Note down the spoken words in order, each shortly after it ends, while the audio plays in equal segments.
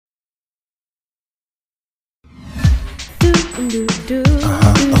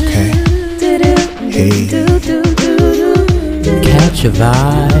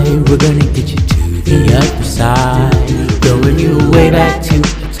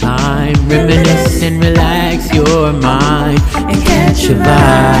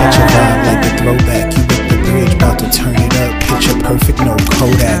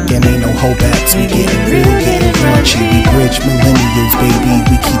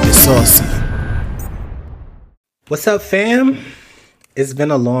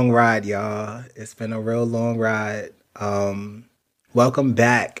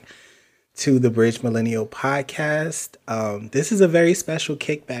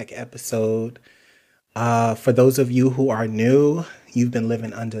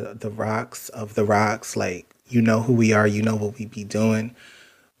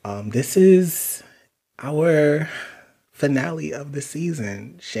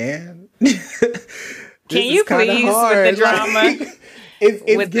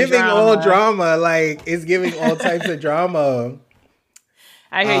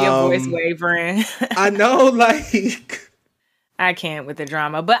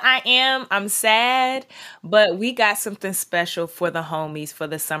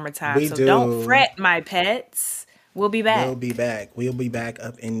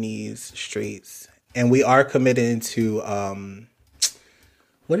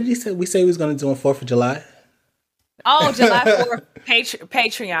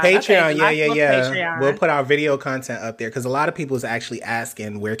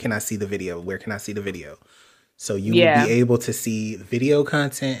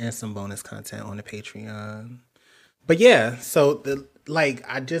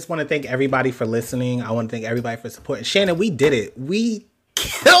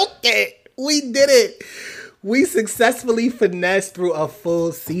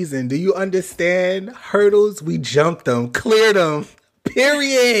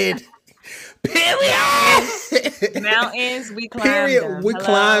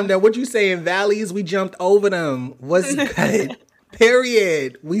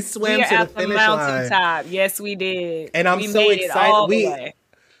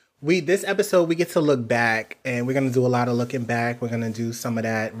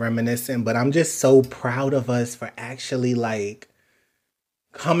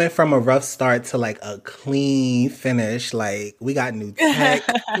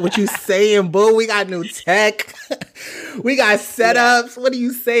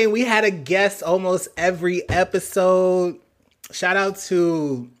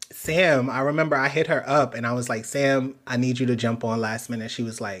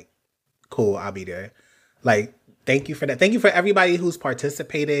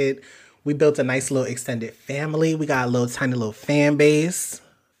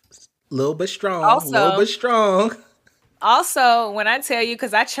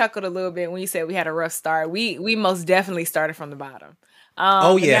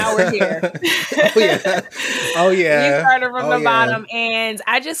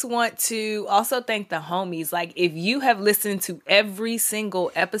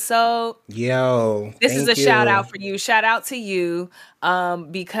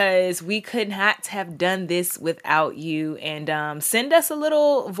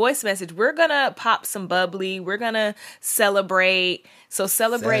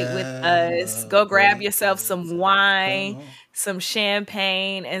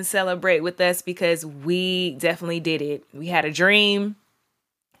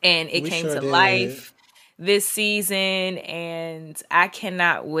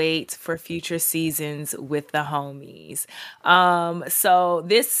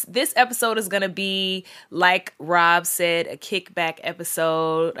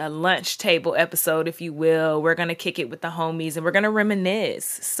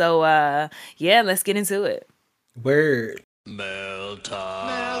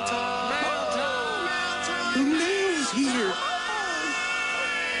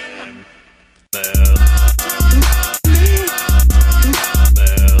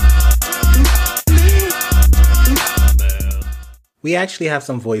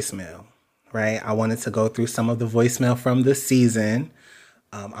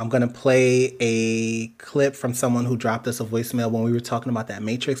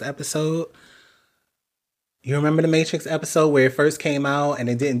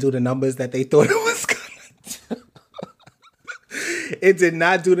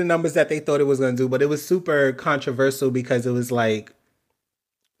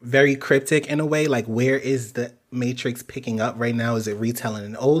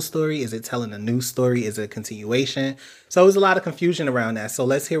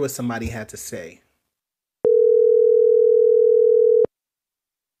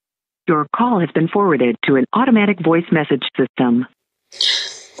Your call has been forwarded to an automatic voice message system.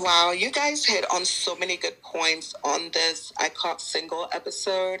 Wow, you guys hit on so many good points on this I Caught Single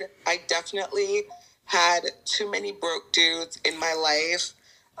episode. I definitely had too many broke dudes in my life.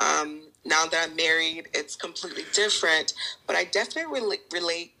 Now that I'm married, it's completely different. But I definitely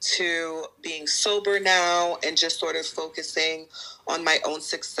relate to being sober now and just sort of focusing on my own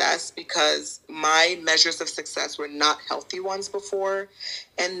success, because my measures of success were not healthy ones before.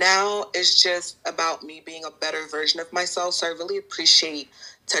 And now it's just about me being a better version of myself. So I really appreciate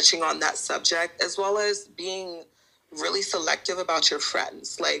touching on that subject, as well as being really selective about your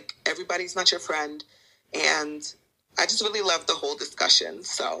friends. Like, everybody's not your friend. And I just really love the whole discussion.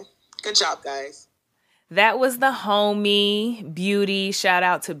 So good job, guys. That was the homie, Beauty. Shout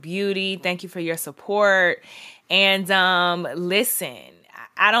out to Beauty. Thank you for your support. And listen,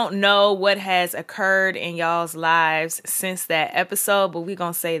 I don't know what has occurred in y'all's lives since that episode, but we're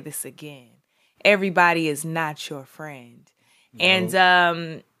going to say this again. Everybody is not your friend. No.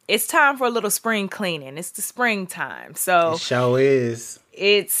 And it's time for a little spring cleaning. It's the springtime. So it sure is.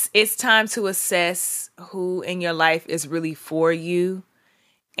 It's time to assess who in your life is really for you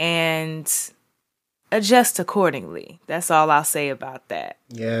and adjust accordingly. That's all I'll say about that.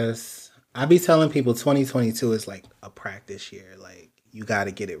 Yes. I be telling people 2022 is like a practice year. Like, you got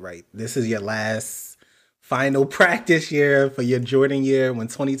to get it right. This is your last final practice year for your Jordan year. When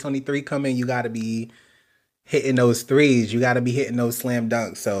 2023 come in, you got to be hitting those threes. You got to be hitting those slam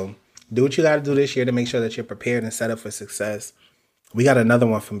dunks. So do what you got to do this year to make sure that you're prepared and set up for success. We got another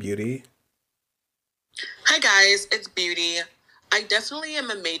one from Beauty. Hi, guys. It's Beauty. I definitely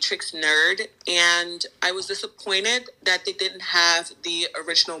am a Matrix nerd, and I was disappointed that they didn't have the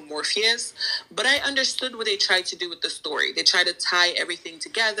original Morpheus, but I understood what they tried to do with the story. They tried to tie everything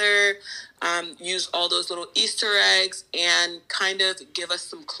together, use all those little Easter eggs, and kind of give us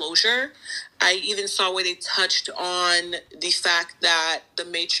some closure. I even saw where they touched on the fact that the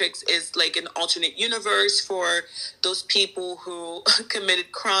Matrix is like an alternate universe for those people who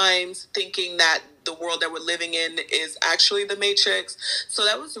committed crimes, thinking that the world that we're living in is actually the Matrix. So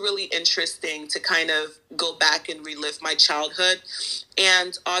that was really interesting to kind of go back and relive my childhood.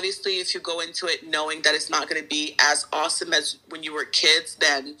 And obviously, if you go into it knowing that it's not going to be as awesome as when you were kids,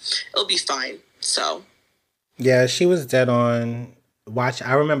 then it'll be fine. So yeah, she was dead on.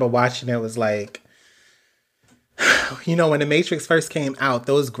 I remember watching it, was like, you know, when the Matrix first came out,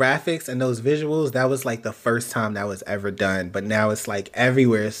 those graphics and those visuals, that was like the first time that was ever done. But now it's like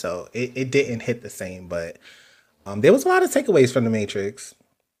everywhere, so it didn't hit the same. But there was a lot of takeaways from the Matrix.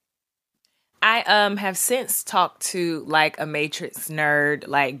 I have since talked to like a Matrix nerd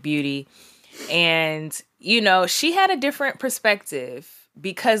like Beauty, and you know, she had a different perspective,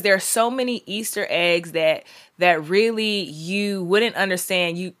 because there are so many Easter eggs that really you wouldn't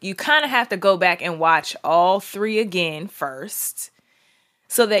understand. You kind of have to go back and watch all three again first,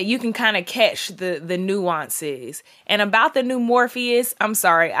 so that you can kind of catch the nuances. And about the new Morpheus, I'm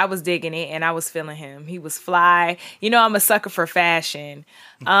sorry, I was digging it and I was feeling him. He was fly. You know, I'm a sucker for fashion.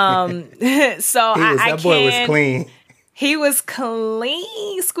 So that boy was clean. He was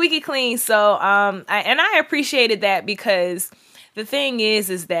clean, squeaky clean. So I appreciated that, because the thing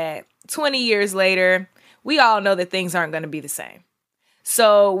is that 20 years later, we all know that things aren't going to be the same.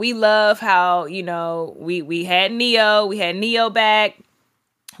 So we love how, you know, we had Neo back.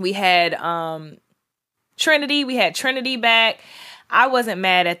 We had Trinity back. I wasn't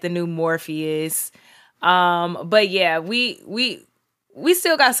mad at the new Morpheus. But yeah, we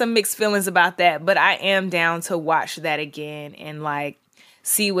still got some mixed feelings about that, but I am down to watch that again and like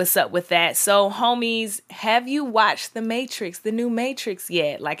see what's up with that. So homies, have you watched the new Matrix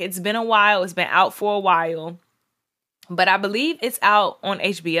yet? Like, it's been a while. It's been out for a while, but I believe it's out on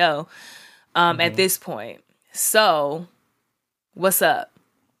HBO at this point. So what's up?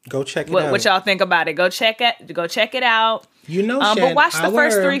 Go check it out. What y'all think about it? Go check it out. You know, but watch the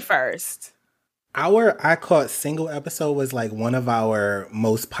first three first. Our I Caught Single episode was like one of our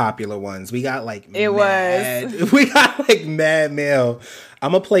most popular ones. We got like we got like mad mail.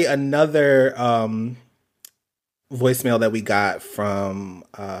 I'm gonna play another voicemail that we got from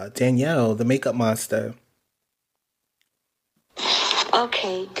Danielle, the makeup monster.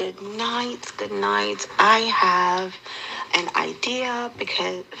 Okay, good night. I have an idea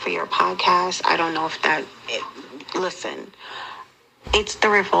for your podcast. I don't know if listen, it's the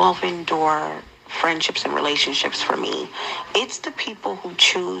revolving door friendships and relationships for me. It's the people who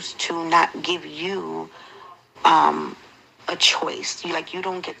choose to not give you a choice. You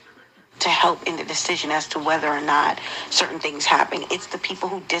don't get to help in the decision as to whether or not certain things happen. It's the people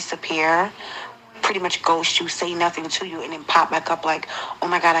who disappear pretty much ghost you, say nothing to you, and then pop back up like, oh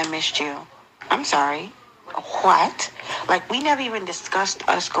my God, I missed you. I'm sorry. What? Like, we never even discussed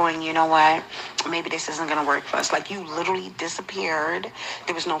us going, you know what? Maybe this isn't going to work for us. Like, you literally disappeared.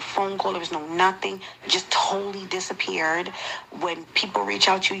 There was no phone call. There was no nothing. You just totally disappeared. When people reach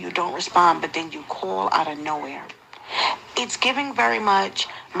out to you, you don't respond, but then you call out of nowhere. It's giving very much.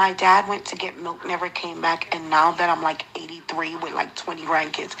 My dad went to get milk, never came back. And now that I'm like 83 with like 20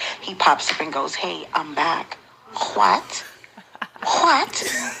 grandkids, he pops up and goes, hey, I'm back. What? What?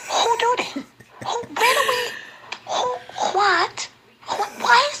 Who do that? What?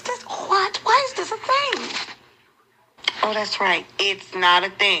 Why is this? What? Why is this a thing? Oh, that's right. It's not a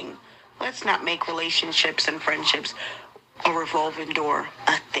thing. Let's not make relationships and friendships a revolving door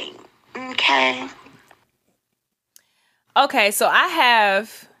a thing. Okay? Okay, so I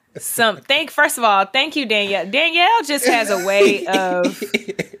have first of all, thank you, Danielle. Danielle just has a way of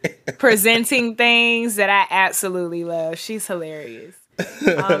presenting things that I absolutely love. She's hilarious.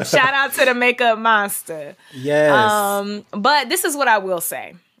 Shout out to the makeup monster. Yes. But this is what I will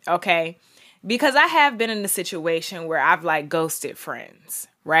say, okay? Because I have been in a situation where I've like ghosted friends,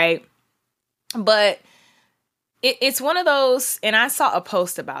 right? But it's one of those, and I saw a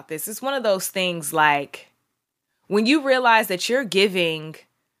post about this. It's one of those things like when you realize that you're giving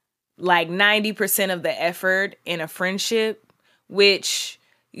like 90% of the effort in a friendship, which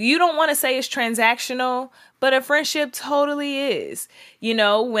you don't want to say is transactional, but a friendship totally is. You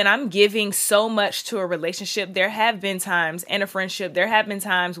know, when I'm giving so much to a relationship, there have been times in a friendship, there have been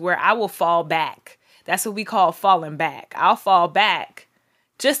times where I will fall back. That's what we call falling back. I'll fall back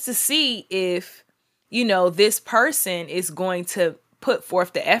just to see if, you know, this person is going to put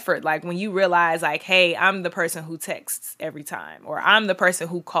forth the effort. Like when you realize like, hey, I'm the person who texts every time, or I'm the person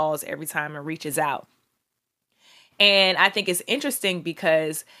who calls every time and reaches out. And I think it's interesting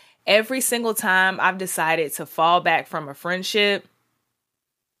because every single time I've decided to fall back from a friendship,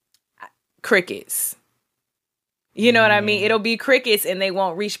 crickets. You know what I mean? It'll be crickets and they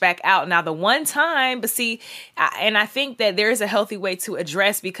won't reach back out. Now, the one time, but see, I think that there is a healthy way to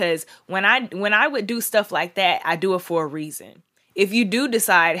address, because when I would do stuff like that, I do it for a reason. If you do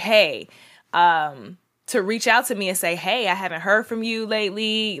decide, hey, to reach out to me and say, hey, I haven't heard from you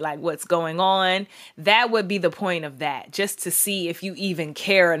lately, like what's going on, that would be the point of that, just to see if you even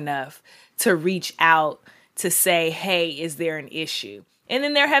care enough to reach out to say, hey, is there an issue? And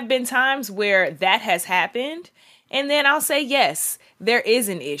then there have been times where that has happened, and then I'll say, yes, there is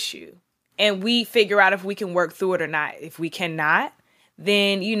an issue, and we figure out if we can work through it or not. If we cannot,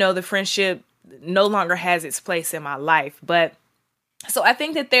 then, you know, the friendship no longer has its place in my life. But so I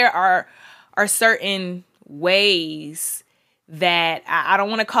think that there are certain ways that I don't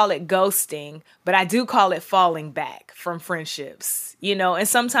want to call it ghosting, but I do call it falling back from friendships, you know, and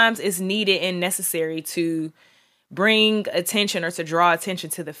sometimes it's needed and necessary to bring attention or to draw attention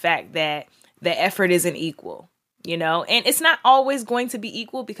to the fact that the effort isn't equal, you know, and it's not always going to be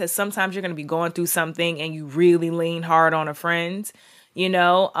equal, because sometimes you're going to be going through something and you really lean hard on a friend, you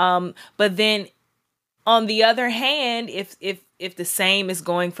know, but then on the other hand, if the same is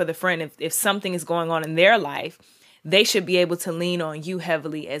going for the friend, if something is going on in their life, they should be able to lean on you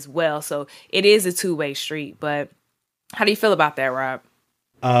heavily as well. So it is a two-way street. But how do you feel about that, Rob?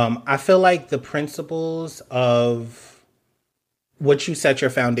 I feel like the principles of what you set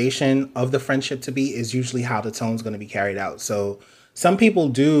your foundation of the friendship to be is usually how the tone's going to be carried out. So some people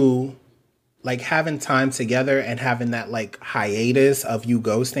do like having time together and having that like hiatus of you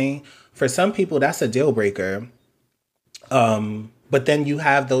ghosting. For some people, that's a deal breaker. But then you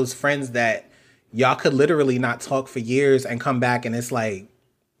have those friends that y'all could literally not talk for years and come back and it's like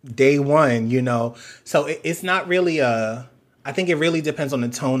day one, you know? So it's not really I think it really depends on the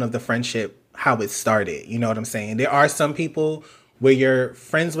tone of the friendship, how it started. You know what I'm saying? There are some people where you're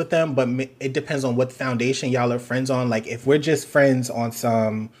friends with them, but it depends on what foundation y'all are friends on. Like if we're just friends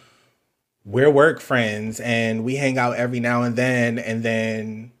on we're work friends and we hang out every now and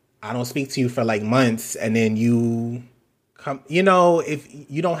then I don't speak to you for like months, and then you come, you know, if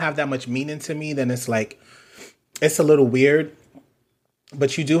you don't have that much meaning to me, then it's like, it's a little weird.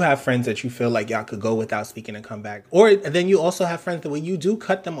 But you do have friends that you feel like y'all could go without speaking and come back. Or then you also have friends that when you do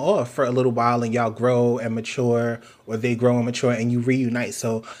cut them off for a little while and y'all grow and mature, or they grow and mature and you reunite.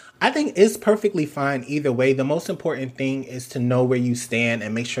 So I think it's perfectly fine either way. The most important thing is to know where you stand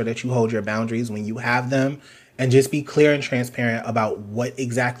and make sure that you hold your boundaries when you have them. And just be clear and transparent about what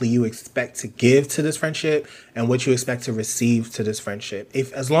exactly you expect to give to this friendship and what you expect to receive to this friendship.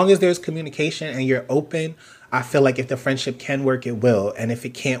 As long as there's communication and you're open, I feel like if the friendship can work, it will. And if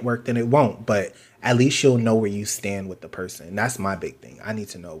it can't work, then it won't. But at least you'll know where you stand with the person. That's my big thing. I need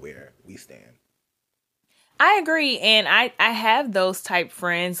to know where we stand. I agree. And I have those type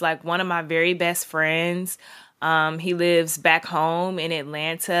friends. Like one of my very best friends, he lives back home in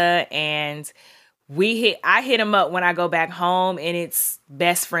Atlanta, and I hit him up when I go back home, and it's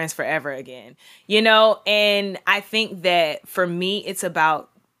best friends forever again, you know? And I think that for me, it's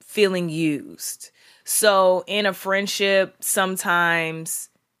about feeling used. So in a friendship, sometimes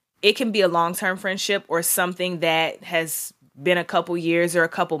it can be a long-term friendship or something that has been a couple years or a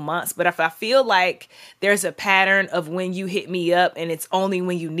couple months. But if I feel like there's a pattern of when you hit me up and it's only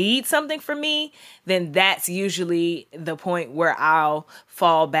when you need something from me, then that's usually the point where I'll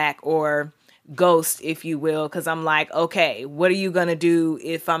fall back or ghost, if you will, because I'm like, okay, what are you going to do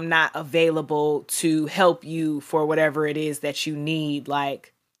if I'm not available to help you for whatever it is that you need?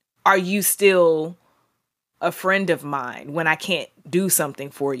 Like, are you still a friend of mine when I can't do something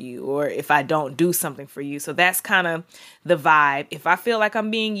for you, or if I don't do something for you? So that's kind of the vibe. If I feel like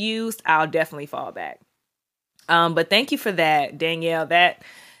I'm being used, I'll definitely fall back. But thank you for that, Danielle. That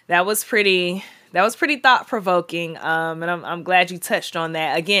was pretty thought provoking. And I'm glad you touched on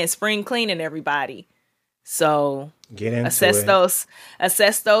that. Again, spring cleaning, everybody. So get into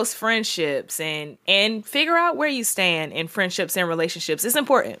assess those friendships and figure out where you stand in friendships and relationships. It's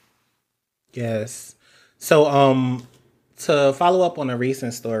important. Yes. So, to follow up on a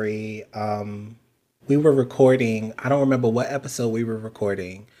recent story, we were recording, I don't remember what episode we were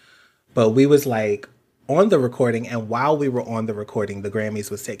recording, but we was like on the recording, and while we were on the recording, the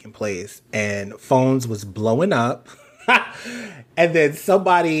Grammys was taking place and phones was blowing up. And then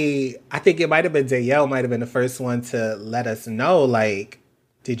somebody, I think it might have been Danielle, might have been the first one to let us know, like,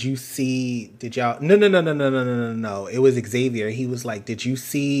 did y'all, no. It was Xavier. He was like, did you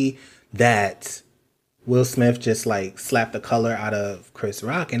see that Will Smith just like slapped the color out of Chris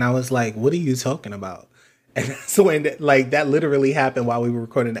Rock? And I was like, what are you talking about? And that's when like that literally happened while we were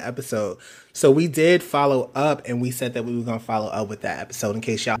recording the episode. So we did follow up, and we said that we were going to follow up with that episode. In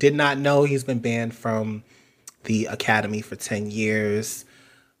case y'all did not know, he's been banned from the Academy for 10 years.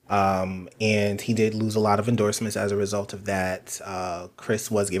 And he did lose a lot of endorsements as a result of that. Chris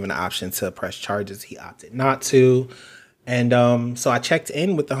was given the option to press charges. He opted not to. And so I checked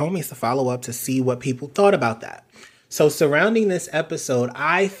in with the homies to follow up to see what people thought about that. So surrounding this episode,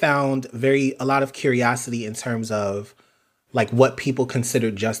 I found a lot of curiosity in terms of like what people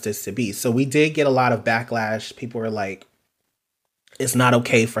consider justice to be. So we did get a lot of backlash. People were like, it's not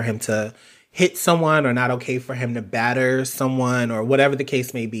okay for him to hit someone, or not okay for him to batter someone, or whatever the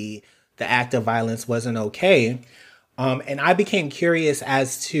case may be. The act of violence wasn't okay. And I became curious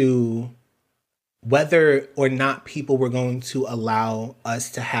as to whether or not people were going to allow us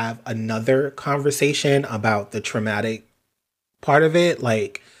to have another conversation about the traumatic part of it,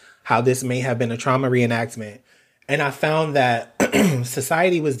 like how this may have been a trauma reenactment. And I found that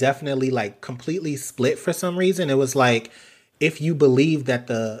society was definitely like completely split for some reason. It was like, if you believe that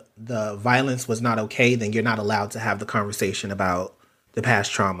the violence was not okay, then you're not allowed to have the conversation about the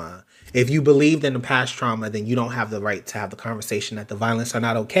past trauma. If you believed in the past trauma, then you don't have the right to have the conversation that the violence are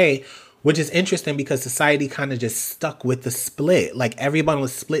not okay. Which is interesting because society kind of just stuck with the split. Like everyone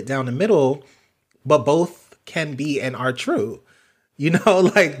was split down the middle, but both can be and are true. You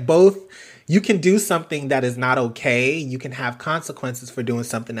know, like both, you can do something that is not okay. You can have consequences for doing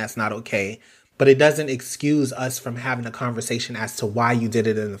something that's not okay, but it doesn't excuse us from having a conversation as to why you did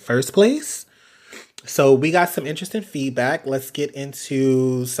it in the first place. So we got some interesting feedback. Let's get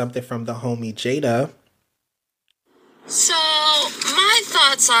into something from the homie Jada. So, my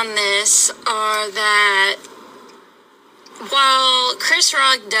thoughts on this are that while Chris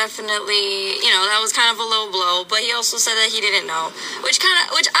Rock definitely, that was kind of a low blow, but he also said that he didn't know, which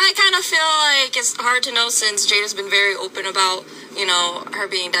I kind of feel like it's hard to know since Jada's been very open about, her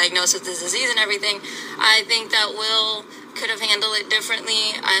being diagnosed with this disease and everything. I think that Will could have handled it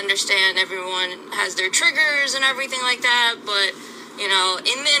differently. I understand everyone has their triggers and everything like that, but,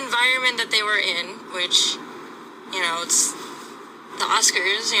 in the environment that they were in, which, it's the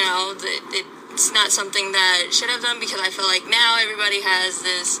Oscars, it's not something that should have done, because I feel like now everybody has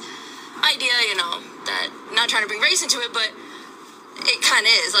this idea, that, not trying to bring race into it, but it kind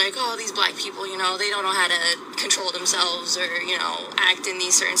of is like, oh, these black people, they don't know how to control themselves or, act in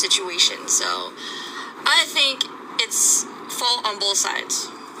these certain situations. So I think it's fault on both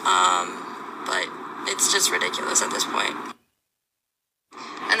sides. But it's just ridiculous at this point.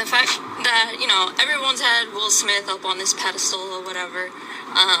 And the fact that, everyone's had Will Smith up on this pedestal or whatever,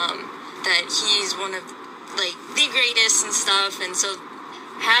 that he's one of, like, the greatest and stuff. And so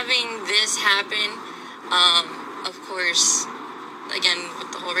having this happen, of course, again,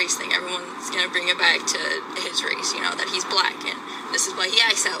 with the whole race thing, everyone's going to bring it back to his race, you know, that he's black, and this is why he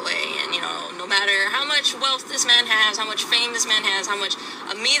acts that way. And, you know, no matter how much wealth this man has, how much fame this man has, how much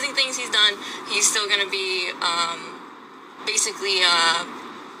amazing things he's done, he's still going to be basically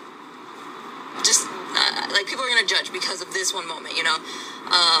like, people are going to judge because of this one moment, you know.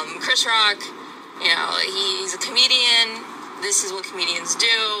 Chris Rock, you know, he's a comedian. This is what comedians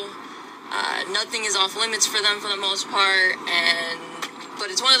do. Nothing is off limits for them for the most part, but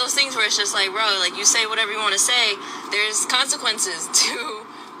it's one of those things where it's just like, bro, like, you say whatever you want to say, there's consequences to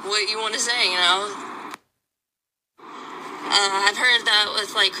what you want to say, you know. I've heard that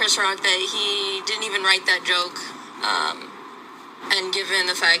with, like, Chris Rock, that he didn't even write that joke, and given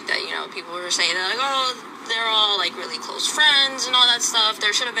the fact that, you know, people were saying that, like, oh, they're all, like, really close friends and all that stuff,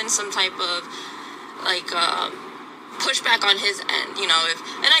 there should have been some type of, like, pushback on his end, you know.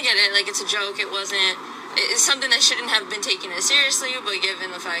 And I get it, like, it's a joke, it's something that shouldn't have been taken as seriously, but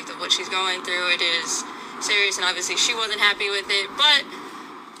given the fact of what she's going through, it is serious, and obviously she wasn't happy with it. But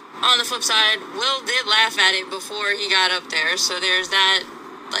on the flip side, Will did laugh at it before he got up there, so there's that,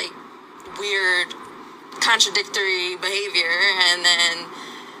 like, weird contradictory behavior. And then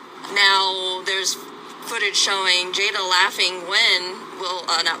now there's footage showing Jada laughing when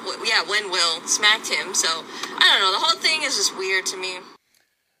Will smacked him. So I don't know, the whole thing is just weird to me.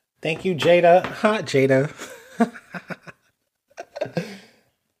 Thank you, Jada. Hot Jada.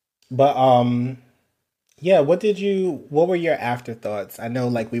 But yeah, what were your afterthoughts? I know,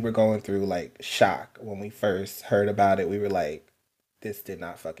 like, we were going through, like, shock when we first heard about it. We were like, this did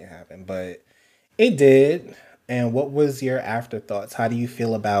not fucking happen, but it did. And what was your afterthoughts? How do you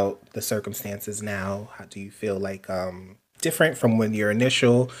feel about the circumstances now? How do you feel like different from when your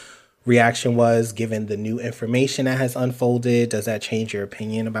initial reaction was, given the new information that has unfolded? Does that change your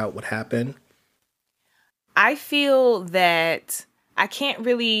opinion about what happened? I feel that I can't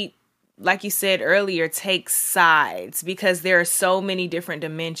really, like you said earlier, take sides, because there are so many different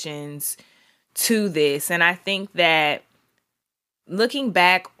dimensions to this. And I think that looking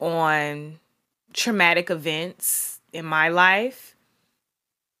back on traumatic events in my life,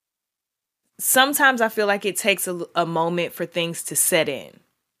 sometimes I feel like it takes a moment for things to set in.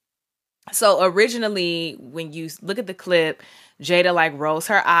 So originally, when you look at the clip, Jada, like, rolls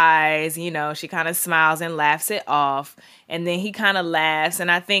her eyes, you know, she kind of smiles and laughs it off. And then he kind of laughs.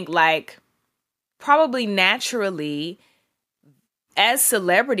 And I think, like, probably naturally, as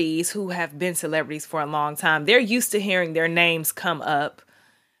celebrities who have been celebrities for a long time, they're used to hearing their names come up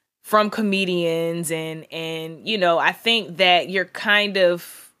from comedians. And you know, I think that you're kind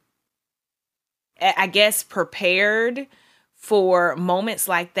of, I guess, prepared for moments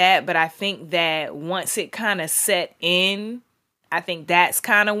like that. But I think that once it kind of set in, I think that's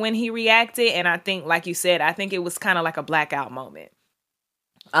kind of when he reacted. And I think, like you said, I think it was kind of like a blackout moment,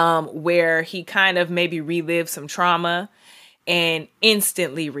 where he kind of maybe relived some trauma and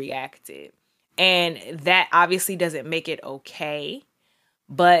instantly reacted. And that obviously doesn't make it okay,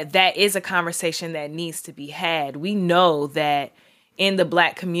 but that is a conversation that needs to be had. We know that in the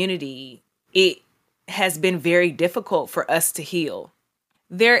Black community, it has been very difficult for us to heal.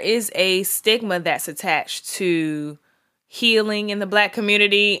 There is a stigma that's attached to healing in the Black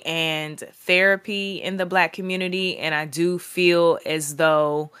community and therapy in the Black community. And I do feel as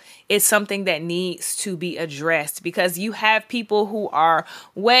though it's something that needs to be addressed, because you have people who are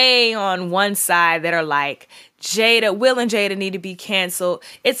way on one side that are like, Will and Jada need to be canceled.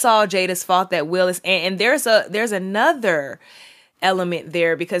 It's all Jada's fault that Will is. And there's another element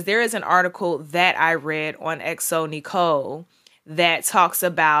there, because there is an article that I read on XO Nicole that talks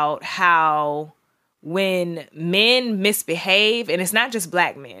about how when men misbehave, and it's not just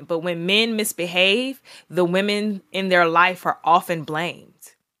Black men, but when men misbehave, the women in their life are often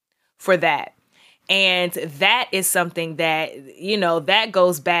blamed for that. And that is something that, you know, that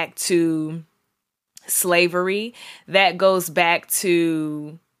goes back to slavery. That goes back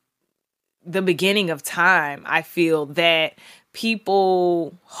to the beginning of time. I feel that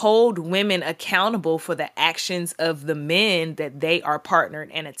people hold women accountable for the actions of the men that they are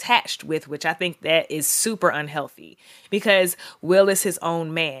partnered and attached with, which I think that is super unhealthy, because Will is his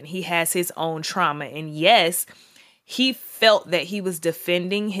own man. He has his own trauma. And yes, he felt that he was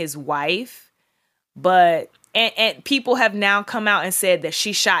defending his wife, but and people have now come out and said that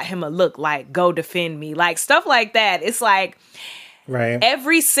she shot him a look, like, go defend me, like stuff like that. It's like, right,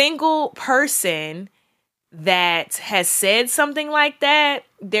 every single person that has said something like that,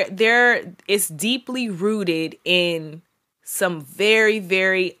 there is deeply rooted in some very,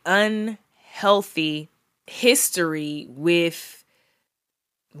 very unhealthy history with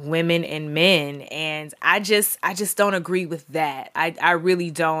women and men. And I just don't agree with that. I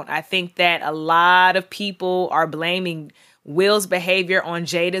really don't. I think that a lot of people are blaming Will's behavior on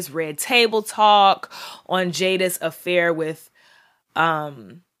Jada's red table talk, on Jada's affair with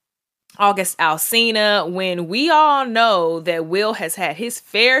August Alsina, when we all know that Will has had his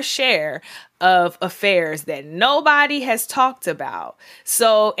fair share of affairs that nobody has talked about.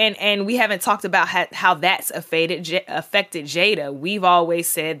 So, and we haven't talked about how that's affected Jada. We've always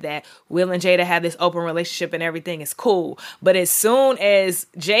said that Will and Jada have this open relationship and everything is cool. But as soon as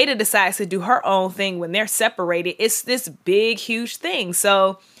Jada decides to do her own thing, when they're separated, it's this big, huge thing.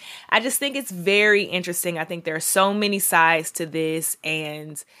 So I just think it's very interesting. I think there are so many sides to this,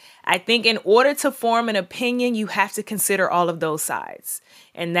 and I think in order to form an opinion, you have to consider all of those sides.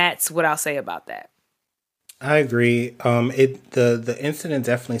 And that's what I'll say about that. I agree. The incident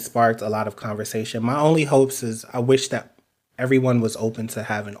definitely sparked a lot of conversation. My only hopes is I wish that everyone was open to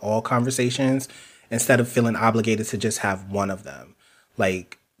having all conversations instead of feeling obligated to just have one of them.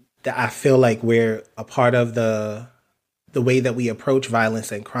 Like, I feel like we're a part of the way that we approach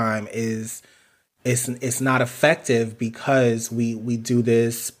violence and crime is it's not effective because we do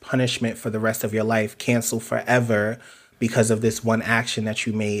this punishment for the rest of your life, cancel forever because of this one action that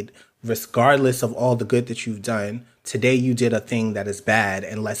you made, regardless of all the good that you've done. Today you did a thing that is bad,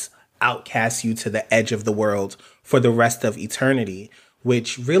 and let's outcast you to the edge of the world for the rest of eternity,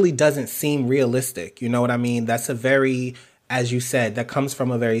 which really doesn't seem realistic. You know what I mean? That's a very, as you said, that comes from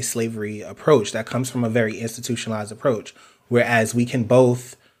a very slavery approach. That comes from a very institutionalized approach, whereas we can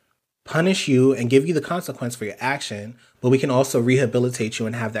both punish you and give you the consequence for your action, but we can also rehabilitate you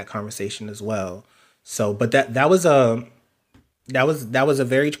and have that conversation as well. So, but that was a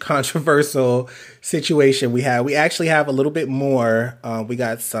very controversial situation we had. We actually have a little bit more. We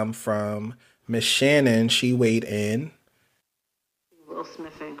got some from Miss Shannon. She weighed in. Will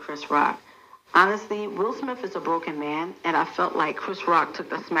Smith and Chris Rock. Honestly, Will Smith is a broken man, and I felt like Chris Rock took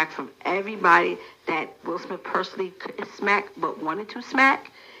the smack from everybody that Will Smith personally couldn't smack but wanted to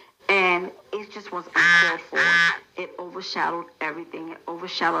smack. And it just was uncalled for. It overshadowed everything. It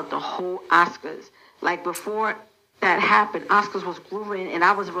overshadowed the whole Oscars. Like, before that happened, Oscars was grooving, and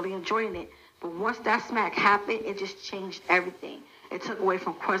I was really enjoying it. But once that smack happened, it just changed everything. It took away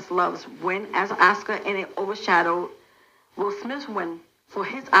from Questlove's win as an Oscar, and it overshadowed Will Smith's win for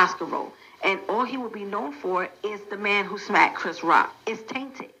his Oscar role. And all he will be known for is the man who smacked Chris Rock. It's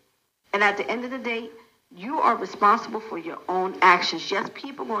tainted. And at the end of the day, you are responsible for your own actions. Yes,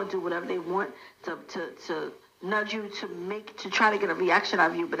 people are going to do whatever they want to nudge you to try to get a reaction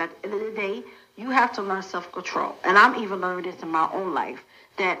out of you. But at the end of the day, you have to learn self-control. And I'm even learning this in my own life,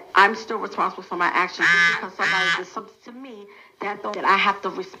 that I'm still responsible for my actions just because somebody did something to me that I have to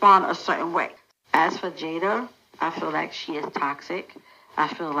respond a certain way. As for Jada, I feel like she is toxic. I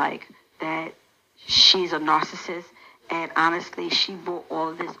feel like that she's a narcissist. And honestly, she brought all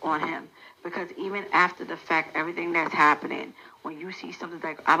of this on him. Because even after the fact, everything that's happening, when you see something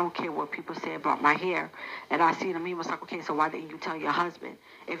like, I don't care what people say about my hair, and I see the meme, it's like, okay, so why didn't you tell your husband?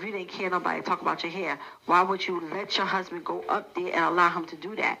 If you didn't care nobody talk about your hair, why would you let your husband go up there and allow him to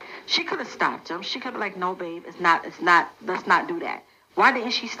do that? She could have stopped him. She could have been like, no, babe, it's not, let's not do that. Why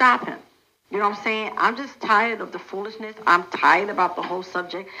didn't she stop him? You know what I'm saying? I'm just tired of the foolishness. I'm tired about the whole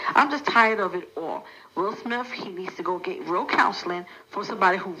subject. I'm just tired of it all. Will Smith, he needs to go get real counseling for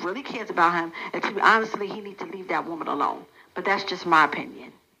somebody who really cares about him. And to be honestly, he needs to leave that woman alone. But that's just my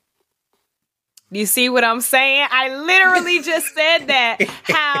opinion. You see what I'm saying? I literally just said that.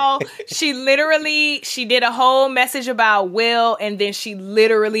 How she did a whole message about Will, and then she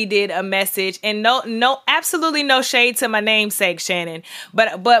literally did a message, and no, absolutely no shade to my namesake, Shannon.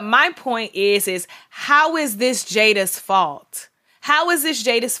 But my point is how is this Jada's fault? How is this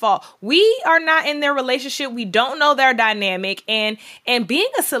Jada's fault? We are not in their relationship. We don't know their dynamic. And being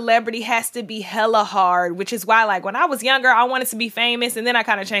a celebrity has to be hella hard, which is why, like, when I was younger, I wanted to be famous. And then I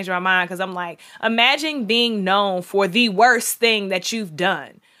kind of changed my mind because I'm like, imagine being known for the worst thing that you've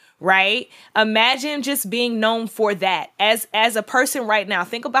done, right? Imagine just being known for that. As a person right now,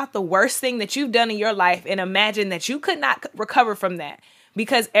 think about the worst thing that you've done in your life and imagine that you could not recover from that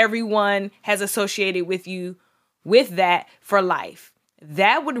because everyone has associated with you with that for life.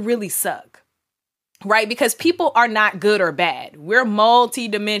 That would really suck, right? Because people are not good or bad. We're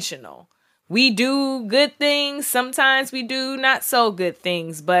multidimensional. We do good things. Sometimes we do not so good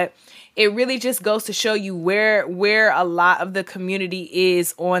things, but it really just goes to show you where a lot of the community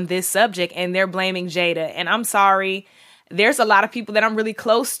is on this subject, and they're blaming Jada. And I'm sorry, there's a lot of people that I'm really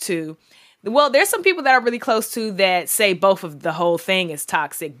close to. Well, there's some people that are really close to that say both of the whole thing is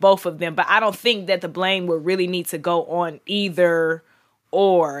toxic, both of them. But I don't think that the blame would really need to go on either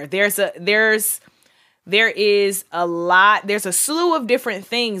or. There's a slew of different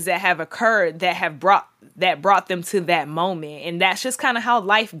things that have occurred that brought them to that moment. And that's just kind of how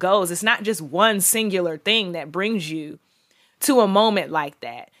life goes. It's not just one singular thing that brings you to a moment like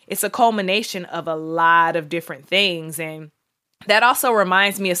that. It's a culmination of a lot of different things. And that also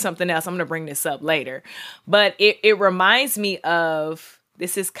reminds me of something else. I'm going to bring this up later, but it reminds me of,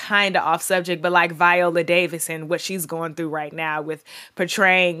 this is kind of off subject, but like Viola Davis and what she's going through right now with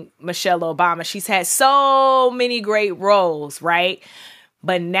portraying Michelle Obama. She's had so many great roles, right?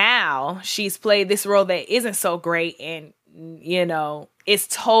 But now she's played this role that isn't so great. And, you know, it's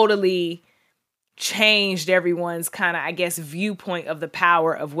totally changed everyone's kind of, I guess, viewpoint of the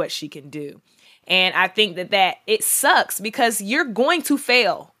power of what she can do. And I think that it sucks because you're going to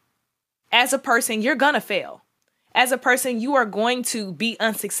fail. As a person, you're going to fail. As a person, you are going to be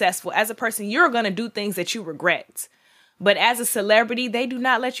unsuccessful. As a person, you're going to do things that you regret. But as a celebrity, they do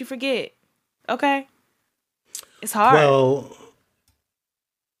not let you forget. Okay? It's hard. Well,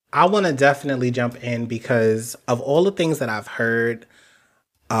 I want to definitely jump in because of all the things that I've heard,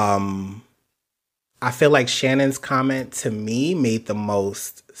 I feel like Shannon's comment to me made the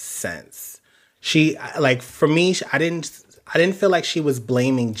most sense. She, like, for me, I didn't feel like she was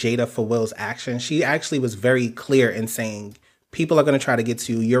blaming Jada for Will's actions. She actually was very clear in saying, people are going to try to get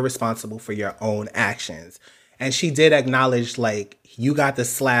to you. You're responsible for your own actions. And she did acknowledge, like, you got the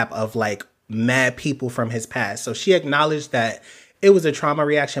slap of, like, mad people from his past. So she acknowledged that it was a trauma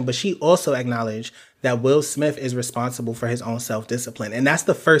reaction, but she also acknowledged that Will Smith is responsible for his own self-discipline. And that's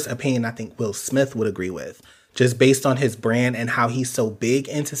the first opinion I think Will Smith would agree with. Just based on his brand and how he's so big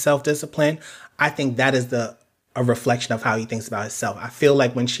into self-discipline, I think that is a reflection of how he thinks about himself. I feel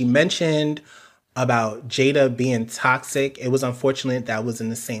like when she mentioned about Jada being toxic, it was unfortunate that was in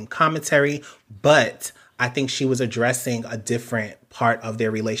the same commentary, but I think she was addressing a different part of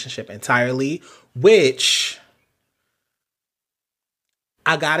their relationship entirely, which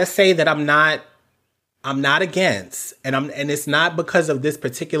I gotta say that I'm not against, and it's not because of this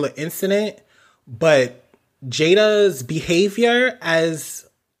particular incident, but Jada's behavior as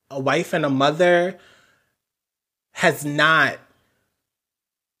a wife and a mother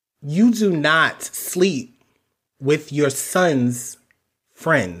you do not sleep with your son's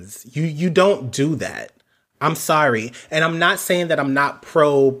friends. You don't do that. I'm sorry. And I'm not saying that I'm not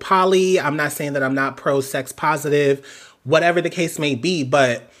pro poly. I'm not saying that I'm not pro sex positive, whatever the case may be,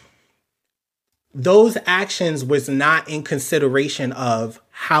 but those actions was not in consideration of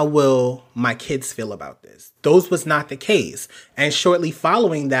how will my kids feel about this. Those was not the case. And shortly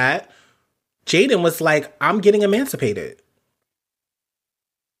following that, Jaden was like, I'm getting emancipated.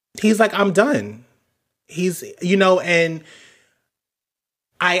 He's like, I'm done. He's, and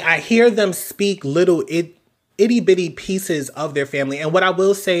I hear them speak little itty bitty pieces of their family. And what I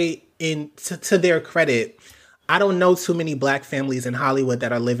will say to their credit, I don't know too many Black families in Hollywood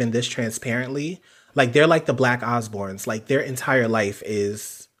that are living this transparently. Like, they're like the Black Osbournes. Like, their entire life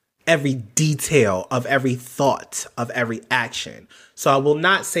is every detail of every thought, of every action. So I will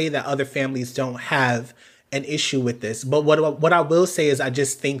not say that other families don't have an issue with this. But what I will say is I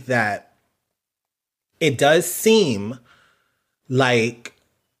just think that it does seem like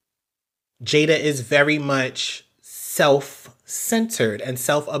Jada is very much self-centered and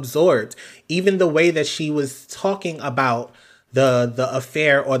self-absorbed. Even the way that she was talking about the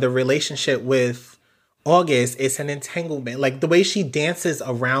affair or the relationship with August, it's an entanglement. Like, the way she dances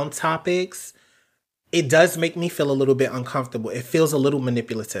around topics, it does make me feel a little bit uncomfortable. It feels a little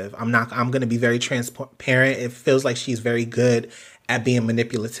manipulative. I'm going to be very transparent. It feels like she's very good at being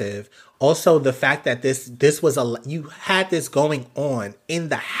manipulative. Also, the fact that you had this going on in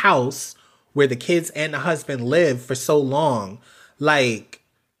the house where the kids and the husband live for so long. Like,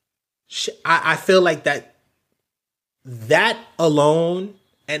 I feel like that alone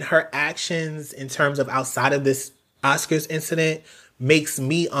and her actions in terms of outside of this Oscars incident makes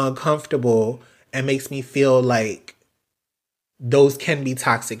me uncomfortable and makes me feel like those can be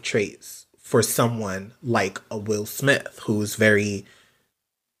toxic traits for someone like a Will Smith, who's very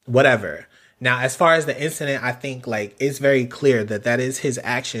whatever. Now, as far as the incident, I think like it's very clear that is his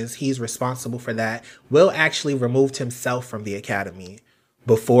actions. He's responsible for that. Will actually removed himself from the Academy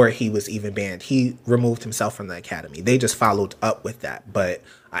before he was even banned. He removed himself from the Academy. They just followed up with that. But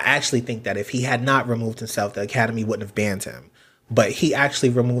I actually think that if he had not removed himself, the Academy wouldn't have banned him. But he actually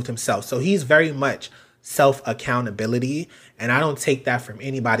removed himself. So he's very much self-accountability. And I don't take that from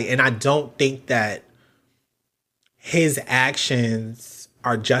anybody. And I don't think that his actions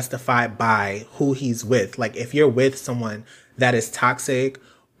are justified by who he's with. Like, if you're with someone that is toxic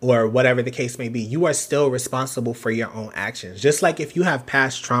or whatever the case may be, you are still responsible for your own actions. Just like if you have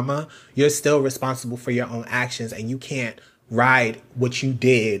past trauma, you're still responsible for your own actions, and you can't ride what you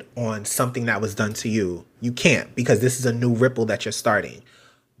did on something that was done to you. You can't, because this is a new ripple that you're starting.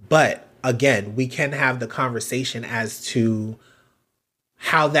 But again, we can have the conversation as to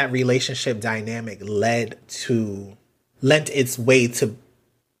how that relationship dynamic lent its way to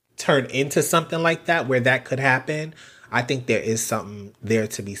turn into something like that, where that could happen. I think there is something there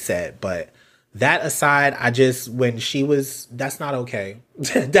to be said. But that aside, that's not okay.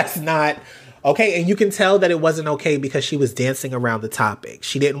 That's not okay. And you can tell that it wasn't okay because she was dancing around the topic.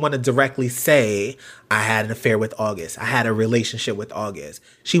 She didn't want to directly say, I had an affair with August. I had a relationship with August.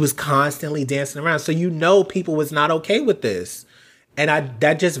 She was constantly dancing around. So people was not okay with this. And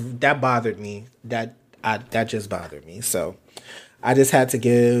that bothered me. That just bothered me. So I just had to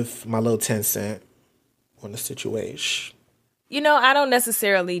give my little 10 cents on the situation. I don't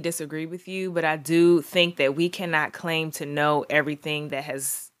necessarily disagree with you, but I do think that we cannot claim to know everything that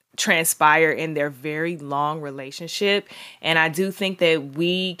has transpired in their very long relationship. And I do think that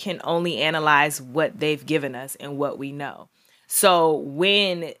we can only analyze what they've given us and what we know. So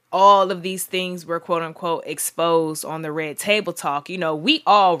when all of these things were, quote unquote, exposed on the Red Table Talk, we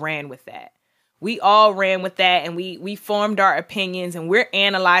all ran with that. We all ran with that, and we formed our opinions, and we're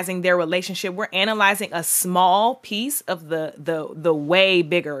analyzing their relationship. We're analyzing a small piece of the way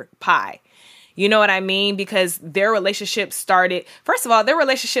bigger pie. You know what I mean? Because their relationship started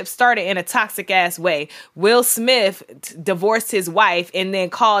in a toxic ass way. Will Smith divorced his wife and then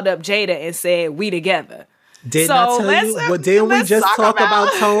called up Jada and said, "We together." Didn't we just talk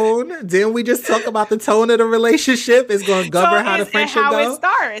about tone? Didn't we just talk about the tone of the relationship is going to govern how the friendship goes? How it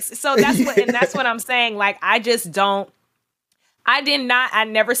starts. So that's what I'm saying. Like, I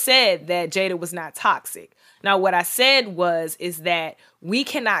never said that Jada was not toxic. Now, what I said is that we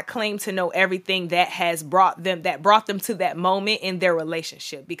cannot claim to know everything that brought them to that moment in their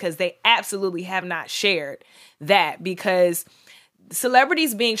relationship, because they absolutely have not shared that, because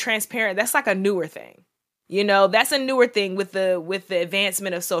celebrities being transparent, that's like a newer thing. That's a newer thing with the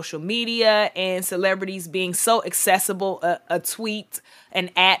advancement of social media and celebrities being so accessible, a tweet, an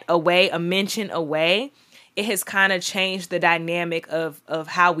at away, a mention away. It has kind of changed the dynamic of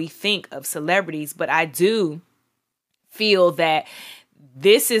how we think of celebrities. But I do feel that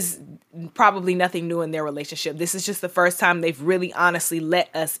this is probably nothing new in their relationship. This is just the first time they've really honestly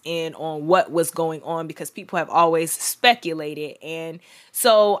let us in on what was going on, because people have always speculated. And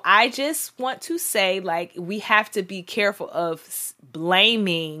so I just want to say, like, we have to be careful of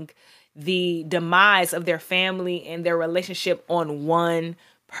blaming the demise of their family and their relationship on one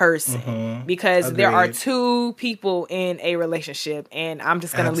person, because Agreed. There are two people in a relationship, and I'm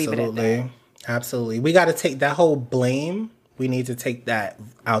just going to leave it at that. Absolutely. We got to take that whole blame. We need to take that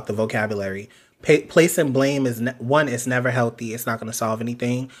out the vocabulary. Placing blame is it's never healthy. It's not going to solve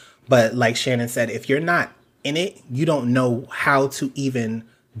anything. But like Shannon said, if you're not in it, you don't know how to even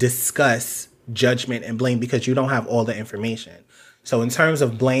discuss judgment and blame, because you don't have all the information. So in terms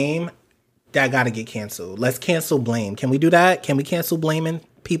of blame, that got to get canceled. Let's cancel blame. Can we do that? Can we cancel blaming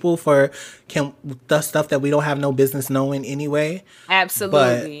people for the stuff that we don't have no business knowing anyway?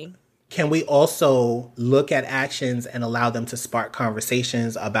 Absolutely. But can we also look at actions and allow them to spark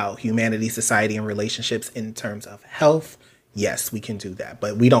conversations about humanity, society, and relationships in terms of health? Yes, we can do that.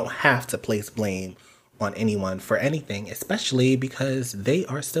 But we don't have to place blame on anyone for anything, especially because they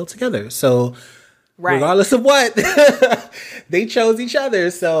are still together. So regardless of what, they chose each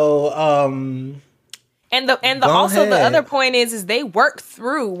other. So, the other point is they worked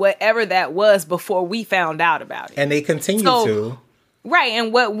through whatever that was before we found out about it. And they continue to. Right,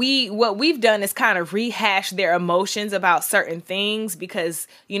 and what we've done is kind of rehash their emotions about certain things, because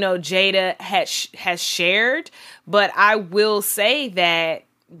Jada has shared, but I will say that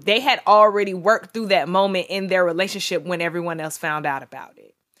they had already worked through that moment in their relationship when everyone else found out about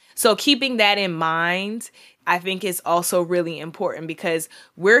it. So keeping that in mind, I think is also really important, because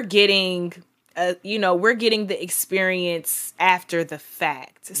we're getting the experience after the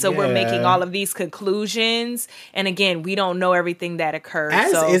fact. So we're making all of these conclusions. And again, we don't know everything that occurred.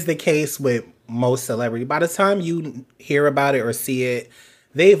 As is the case with most celebrity. By the time you hear about it or see it,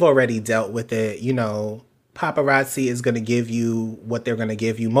 they've already dealt with it. Paparazzi is going to give you what they're going to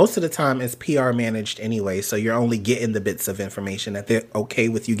give you. Most of the time it's PR managed anyway. So you're only getting the bits of information that they're okay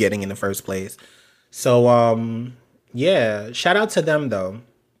with you getting in the first place. So, shout out to them though.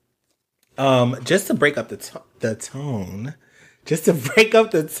 Just to break up the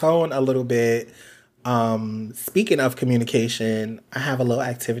tone a little bit. Speaking of communication, I have a little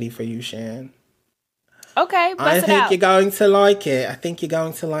activity for you, Shan. Okay, bust I think out. you're going to like it. I think you're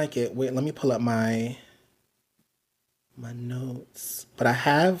going to like it. Wait, let me pull up my notes. But I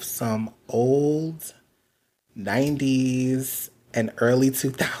have some old 90s and early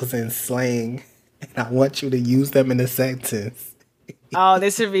 2000s slang, and I want you to use them in a sentence. Oh,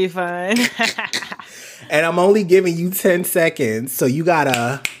 this should be fun. And I'm only giving you 10 seconds, so you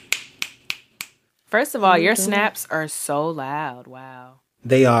gotta... First of all, your snaps are so loud. Wow.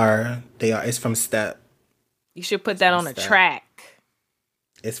 They are. It's from Step. You should put that on a track.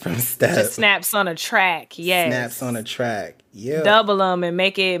 It's from Step. Just snaps on a track. Yes. Snaps on a track. Yeah. Double them and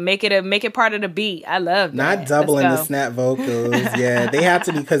make it part of the beat. I love that. Not doubling the snap vocals. Yeah, they have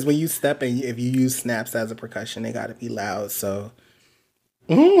to be, because when you step in, if you use snaps as a percussion, they got to be loud. So,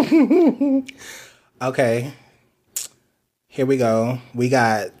 okay. Here we go. We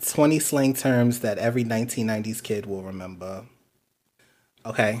got 20 slang terms that every 1990s kid will remember.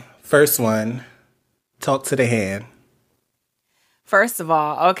 Okay. First one, talk to the hand. First of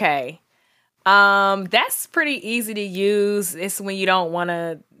all, okay. That's pretty easy to use. It's when you don't want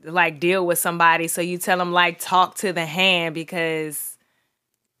to like deal with somebody, so you tell them like talk to the hand because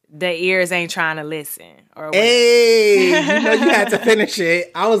the ears ain't trying to listen. Or what? Hey, you know you had to finish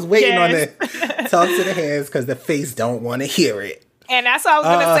it. I was waiting on it. Talk to the hands because the face don't want to hear it. And that's what I was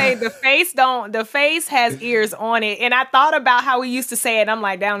gonna say. The face has ears on it. And I thought about how we used to say it. I'm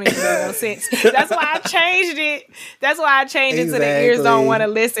like, that don't even make no sense. That's why I changed it. To the ears don't want to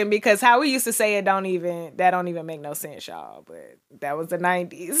listen, because how we used to say it don't even make no sense, y'all. But that was the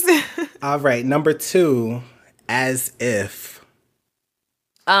 90s. All right, number 2, as if.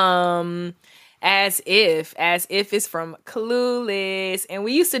 As if is from Clueless, and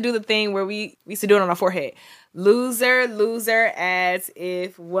we used to do the thing where we used to do it on our forehead. Loser, as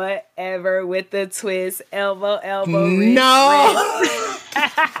if, whatever, with the twist, elbow, wrist, no.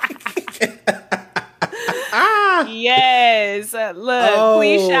 Yes. Look,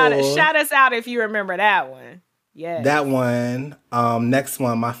 please shout us out if you remember that one. Yeah. That one. Next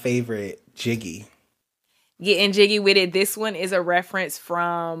one, my favorite, jiggy. Getting jiggy with it. This one is a reference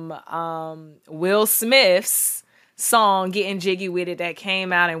from Will Smith's song "Getting Jiggy with It" that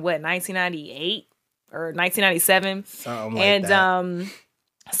came out in 1998 or 1997,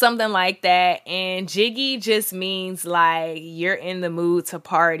 something like that. And jiggy just means like you're in the mood to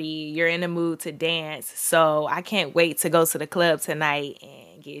party, you're in the mood to dance. So I can't wait to go to the club tonight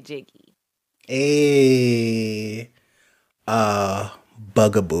and get jiggy. Hey,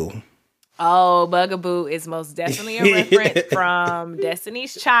 bugaboo. Oh, Bugaboo is most definitely a reference from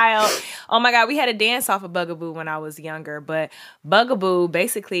Destiny's Child. Oh my God, we had a dance off of Bugaboo when I was younger. But Bugaboo,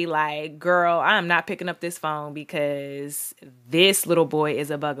 basically like, girl, I'm not picking up this phone because this little boy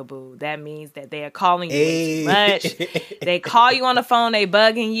is a bugaboo. That means that they are calling you way too much. They call you on the phone, they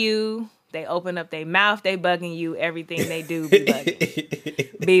bugging you. They open up their mouth, they bugging you. Everything they do be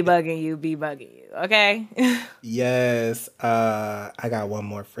bugging. Be bugging you. Okay? Yes. I got one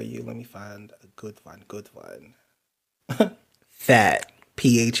more for you. Let me find a good one. Fat.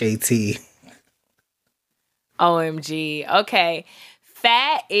 P-H-A-T. OMG. Okay.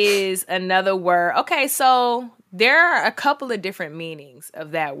 Fat is another word. Okay, so there are a couple of different meanings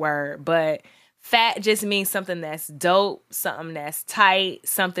of that word, but fat just means something that's dope, something that's tight,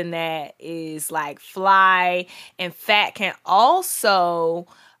 something that is like fly. And fat can also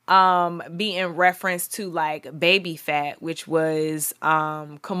be in reference to like baby fat, which was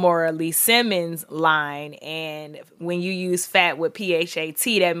Kimora Lee Simmons' line. And when you use fat with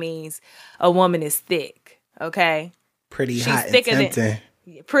P-H-A-T, that means a woman is thick. Okay? Pretty hot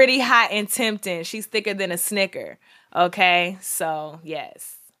and tempting. She's thicker than a Snicker. Okay? So,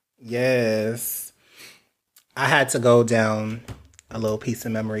 yes. Yes. I had to go down a little piece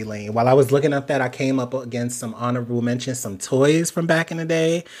of memory lane. While I was looking up that, I came up against some honorable mentions, some toys from back in the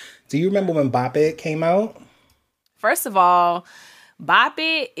day. Do you remember when Bop It came out? First of all, Bop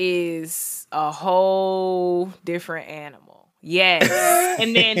It is a whole different animal. Yes.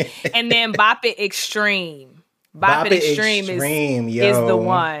 and then Bop It Extreme. Bop It Extreme is the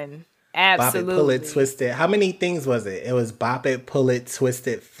one. Absolutely. Bop It, Pull It, Twist It. How many things was it? It was Bop It, Pull It, Twist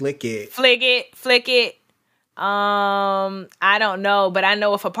It, Flick It. Flick it. I don't know, but I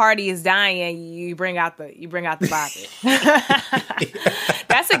know if a party is dying, you bring out the Bop It.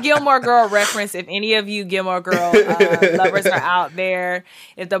 That's a Gilmore Girl reference. If any of you Gilmore Girl lovers are out there,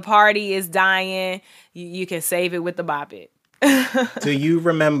 if the party is dying, you can save it with the Bop It. Do you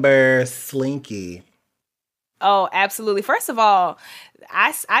remember Slinky? Oh, absolutely. First of all,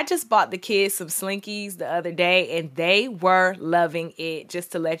 I just bought the kids some Slinkies the other day, and they were loving it.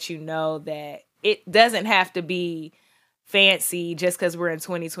 Just to let you know that it doesn't have to be fancy just because we're in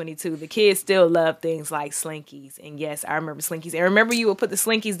 2022. The kids still love things like Slinkies. And yes, I remember Slinkies. And remember you would put the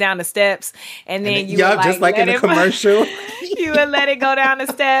Slinkies down the steps and then you would just like in the commercial. You would let it go down the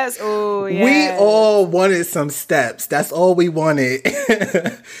steps. Oh, yeah. We all wanted some steps. That's all we wanted.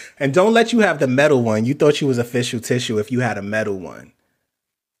 And don't let you have the metal one. You thought you was official tissue if you had a metal one.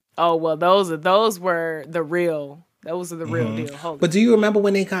 Oh, well, those were the real. Those are the real deal. But do you remember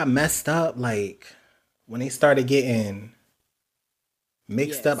when they got messed up? Like when they started getting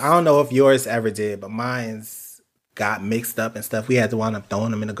mixed up. I don't know if yours ever did, but mine's got mixed up and stuff. We had to wind up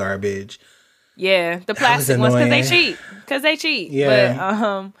throwing them in the garbage. Yeah, the plastic ones because they cheat.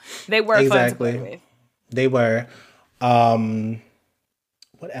 Yeah, but they were fun to play with. They were.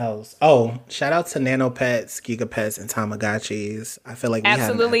 What else? Oh, shout out to Nano Pets, Giga Pets, and Tamagotchis. I feel like we had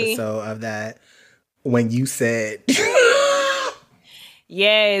an episode of that when you said.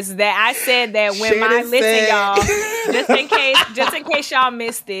 Yes, that I said that when listen, y'all, just in case y'all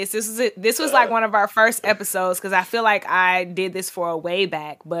missed this was like one of our first episodes because I feel like I did this for a way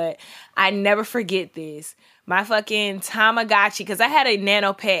back, but I never forget this. My fucking Tamagotchi, because I had a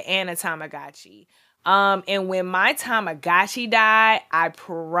Nano Pet and a Tamagotchi. And when my Tamagotchi died, I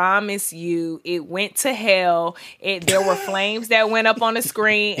promise you, it went to hell. There were flames that went up on the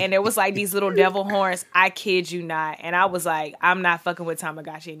screen, and there was like these little devil horns. I kid you not. And I was like, I'm not fucking with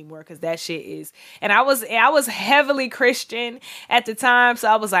Tamagotchi anymore because that shit is. And I was heavily Christian at the time, so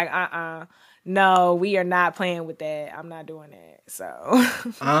I was like, no, we are not playing with that. I'm not doing that. So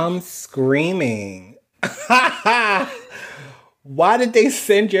I'm screaming. Why did they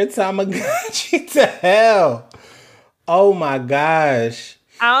send your Tamagotchi to hell? Oh my gosh.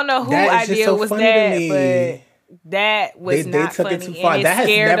 I don't know whose idea so was that, but that was not funny. They took it too far. That has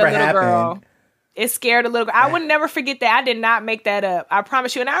never happened. Girl. It scared a little girl. I would never forget that. I did not make that up. I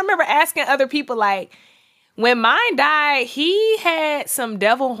promise you. And I remember asking other people, like, when mine died, he had some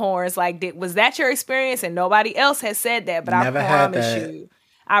devil horns. Like, was that your experience? And nobody else has said that, but I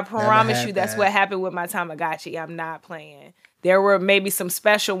promise you that's what happened with my Tamagotchi. I'm not playing. There were maybe some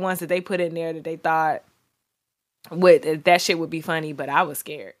special ones that they put in there that they thought that shit would be funny, but I was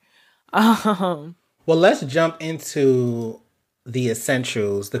scared. Well, let's jump into the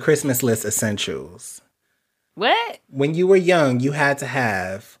essentials, the Christmas list essentials. What? When you were young, you had to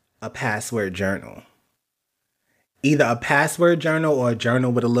have a password journal. Either a password journal or a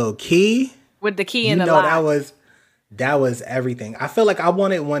journal with a little key. With the key in the lock. That was everything. I feel like I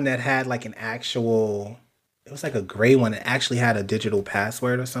wanted one that had like an actual... It was like a gray one that actually had a digital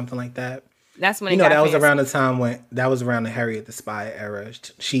password or something like that. That's when that was around the time that was around the Harriet the Spy era.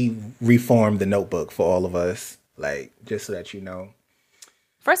 She reformed the notebook for all of us, like, just so that you know.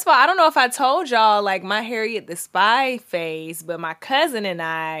 First of all, I don't know if I told y'all like my Harriet the Spy phase, but my cousin and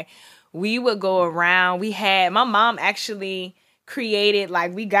I, we would go around. My mom actually created,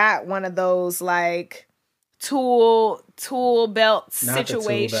 like, we got one of those like tool belt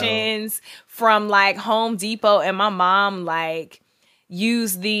situations from like Home Depot, and my mom like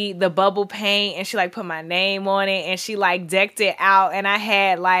used the bubble paint and she like put my name on it and she like decked it out, and I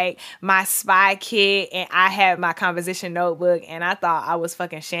had like my spy kit and I had my composition notebook, and I thought I was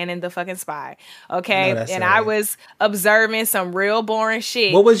fucking Shannon the fucking spy. Okay. And I was observing some real boring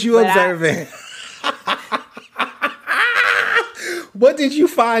shit. What was you observing? What did you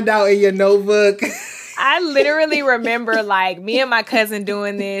find out in your notebook? I literally remember like me and my cousin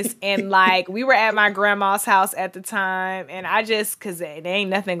doing this, and like we were at my grandma's house at the time, and I just, cause there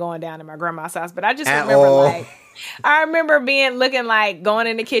ain't nothing going down in my grandma's house, but I just remember I remember looking like going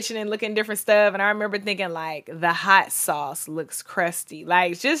in the kitchen and looking different stuff, and I remember thinking like the hot sauce looks crusty,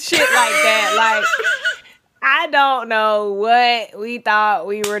 like just shit like that. Like I don't know what we thought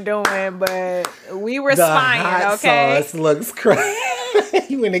we were doing, but we were spying. Hot sauce looks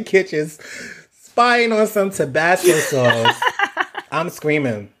crusty. You in the kitchen spying on some Tabasco sauce. I'm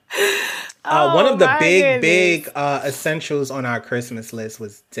screaming. One of the big essentials on our Christmas list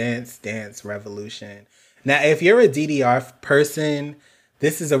was Dance Revolution. Now, if you're a DDR person,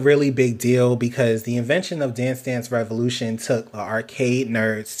 this is a really big deal because the invention of Dance Revolution took the arcade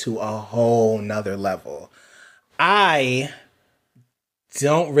nerds to a whole nother level. I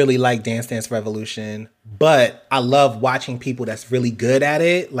don't really like Dance Revolution, but I love watching people that's really good at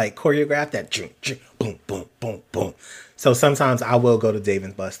it, like choreograph that boom, boom, boom, boom. So sometimes I will go to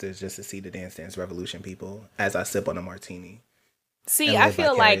Dave & Buster's just to see the Dance Revolution people as I sip on a martini. See, I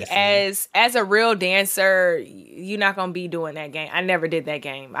feel like as a real dancer, you're not gonna be doing that game. I never did that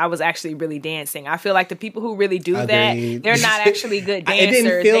game. I was actually really dancing. I feel like the people who really do that, they're not actually good dancers. It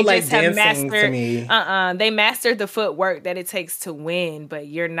didn't feel they like just dancing have mastered, to me. They mastered the footwork that it takes to win, but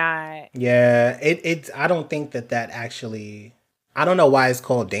you're not. Yeah, I don't think that actually. I don't know why it's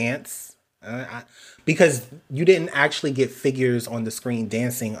called dance. Because you didn't actually get figures on the screen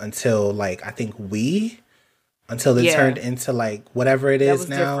dancing until like I think until it turned into like whatever it is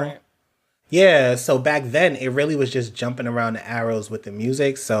now. Different. Yeah, so back then it really was just jumping around the arrows with the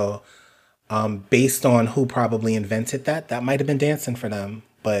music. So based on who probably invented that might have been dancing for them.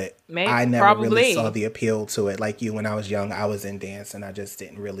 But I never really saw the appeal to it. Like you, when I was young, I was in dance and I just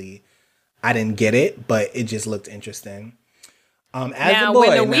I didn't get it, but it just looked interesting. Now, when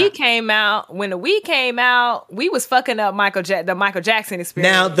the Wii came out, we was fucking up the Michael Jackson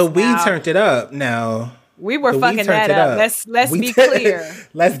experience. Now the Wii turned it up. Now we were fucking that up. Let's be clear.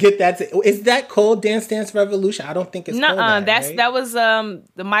 Let's get that. Is that called Dance Dance Revolution? I don't think it's called that. That was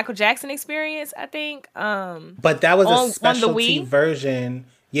the Michael Jackson experience, I think. But that was a specialty version.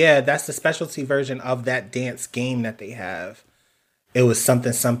 Yeah, that's the specialty version of that dance game that they have. It was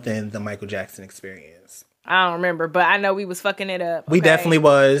something the Michael Jackson experience. I don't remember, but I know we was fucking it up. Okay? We definitely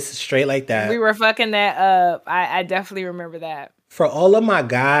was straight like that. We were fucking that up. I definitely remember that. For all of my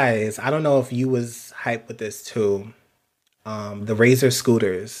guys, I don't know if you was hyped with this too. The Razor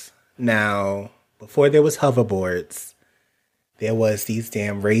scooters. Now, before there was hoverboards, there was these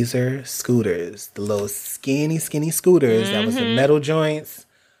damn Razor scooters. The little skinny scooters that was the metal joints.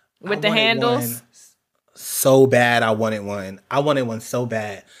 With the handles? So bad I wanted one. I wanted one so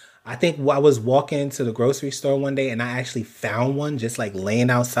bad. I think I was walking to the grocery store one day and I actually found one just like laying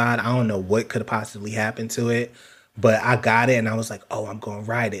outside. I don't know what could have possibly happened to it, but I got it and I was like, oh, I'm going to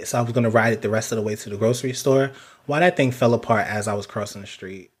ride it. So I was going to ride it the rest of the way to the grocery store. Why that thing fell apart as I was crossing the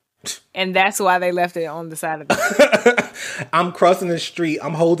street. And that's why they left it on the side of the street. I'm crossing the street.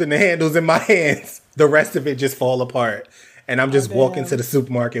 I'm holding the handles in my hands. The rest of it just fall apart. And I'm just walking to the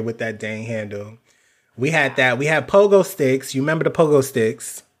supermarket with that dang handle. We had that. We had pogo sticks. You remember the pogo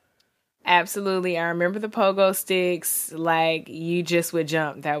sticks? Absolutely. I remember the pogo sticks. Like, you just would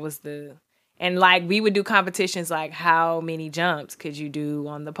jump. That was and like, we would do competitions like, how many jumps could you do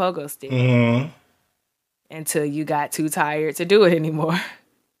on the pogo stick? Mm-hmm. Until you got too tired to do it anymore.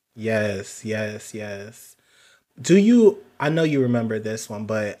 Yes. I know you remember this one,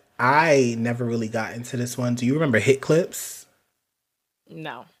 but I never really got into this one. Do you remember hit clips?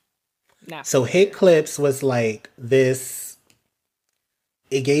 No. So hit clips was like this.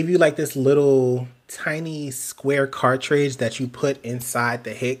 It gave you like this little tiny square cartridge that you put inside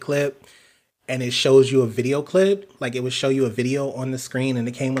the hit clip and it shows you a video clip. Like it would show you a video on the screen and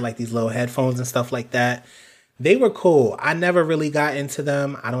it came with like these little headphones and stuff like that. They were cool. I never really got into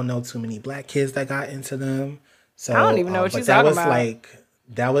them. I don't know too many black kids that got into them. So I don't even know what you're talking about.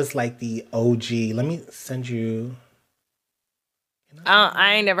 That was like the OG. Let me send you.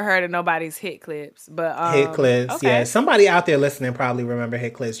 I ain't never heard of nobody's hit clips, but hit clips, okay. Yeah. Somebody out there listening probably remember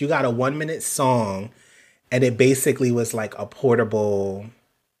hit clips. You got a 1-minute song, and it basically was like a portable.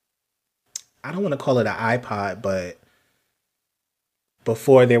 I don't want to call it an iPod, but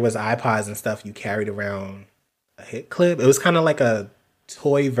before there was iPods and stuff, you carried around a hit clip. It was kind of like a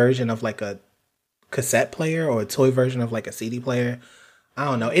toy version of like a cassette player or a toy version of like a CD player. I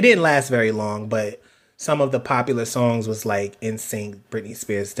don't know. It didn't last very long, but. Some of the popular songs was like NSYNC, Britney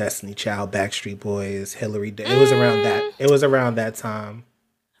Spears, Destiny Child, Backstreet Boys, Hillary. It was around that. It was around that time.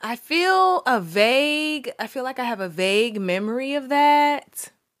 I feel like I have a vague memory of that.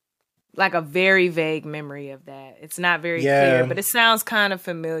 Like a very vague memory of that. It's not very clear, but it sounds kind of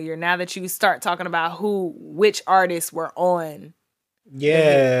familiar now that you start talking about which artists were on.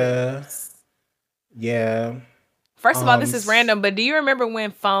 Yeah. First of all, this is random, but do you remember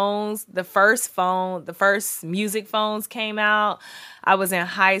when the first music phones came out? I was in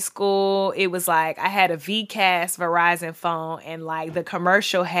high school. It was like I had a VCast Verizon phone and like the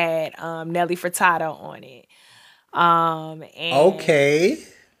commercial had Nelly Furtado on it.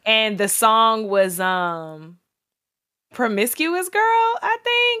 And the song was Promiscuous Girl, I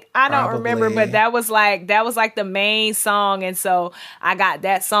think. I don't remember, but that was like the main song. And so I got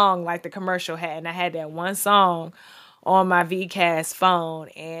that song like the commercial had, and I had that one song on my VCast phone.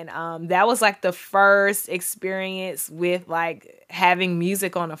 And that was like the first experience with like having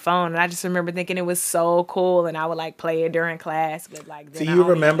music on a phone. And I just remember thinking it was so cool, and I would like play it during class. But like, do you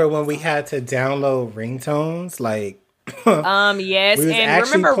remember when we had to download ringtones? Like, yes, we was and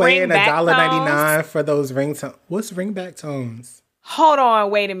actually remember paying $1.99 for those ringtones. What's ringback tones? Hold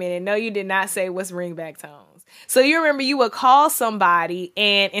on, wait a minute. No, you did not say what's ringback tones. So you remember you would call somebody,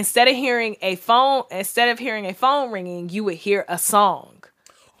 and instead of hearing a phone ringing, you would hear a song.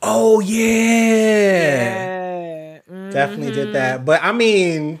 Oh yeah. Definitely did that. But I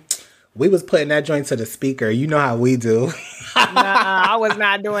mean, we was putting that joint to the speaker. You know how we do. I was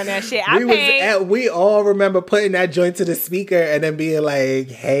not doing that shit. We all remember putting that joint to the speaker and then being like,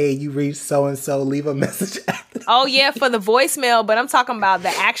 "Hey, you reached so and so. Leave a message." Oh yeah, for the voicemail. But I'm talking about the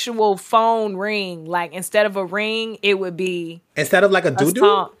actual phone ring. Like instead of a ring, it would be instead of like a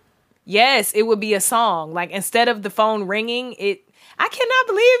doo-doo. Yes, it would be a song. Like instead of the phone ringing, I cannot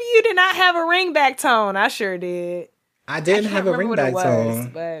believe you did not have a ringback tone. I sure did. I didn't have a ringback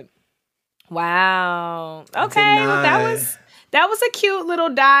tone, but wow. Okay, well, that was a cute little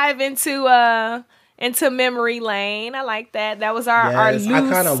dive into memory lane. I like that. That was our loose. I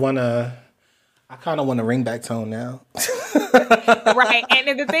kind of want a ringback tone now. Right.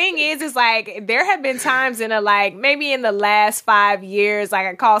 And the thing is like there have been times maybe in the last 5 years, like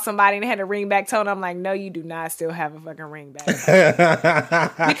I called somebody and they had a ringback tone. I'm like, no, you do not still have a fucking ringback tone.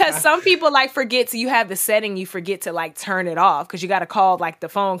 Because some people like forget you have the setting, you forget to like turn it off because you got to call like the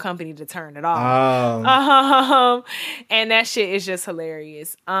phone company to turn it off. And that shit is just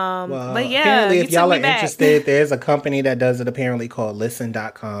hilarious. But yeah, apparently if y'all are interested, there's a company that does it apparently called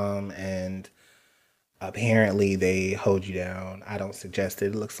listen.com, and apparently they hold you down. I don't suggest it.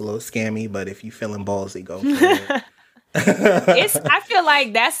 It looks a little scammy, but if you feeling ballsy, go for it. I feel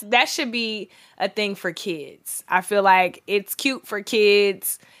like that should be a thing for kids. I feel like it's cute for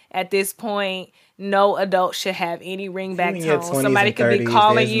kids at this point. No adult should have any ringback tone. Somebody could be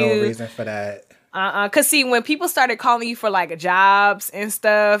calling you. There's no reason for that. Cause see, when people started calling you for like jobs and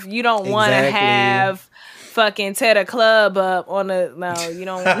stuff, you don't want to have fucking Ted a Club up on the. No, you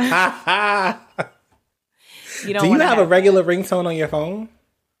don't. Do you have a regular ringtone on your phone?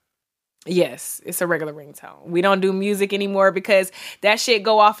 Yes, it's a regular ringtone. We don't do music anymore because that shit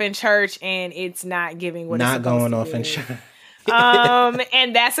go off in church and it's not giving what it's supposed to give. Not going off in church.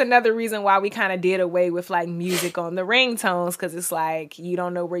 And that's another reason why we kind of did away with like music on the ringtones, because it's like you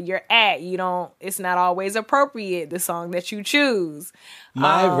don't know where you're at. It's not always appropriate, the song that you choose.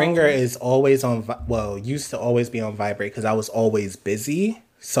 My ringer is always on, used to always be on vibrate because I was always busy.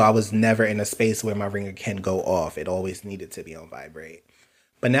 So I was never in a space where my ringer can go off. It always needed to be on vibrate.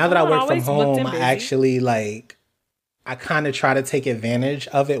 But now that I work from home, I actually I kind of try to take advantage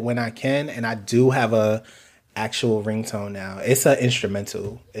of it when I can. And I do have a actual ringtone now. It's an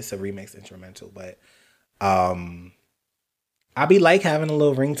instrumental. It's a remix instrumental. But I be like having a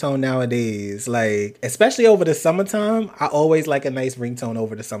little ringtone nowadays. Like, especially over the summertime. I always like a nice ringtone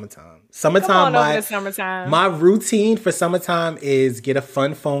over the summertime. My routine for summertime is get a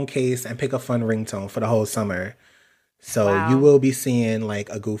fun phone case and pick a fun ringtone for the whole summer. So you will be seeing like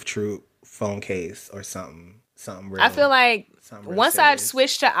a Goof Troop phone case or something real. I feel like once I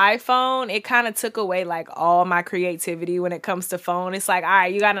switched to iPhone, it kind of took away like all my creativity when it comes to phone. It's like, all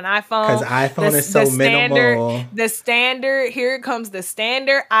right, you got an iPhone. Because iPhone is so minimal. Here comes the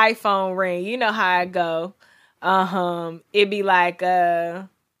standard iPhone ring. You know how I go. It'd be like do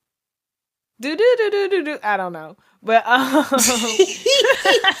do do do do do. I don't know, but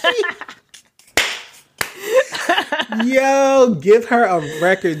Yo, give her a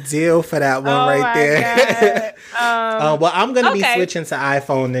record deal for that one right there. Well, I'm gonna be switching to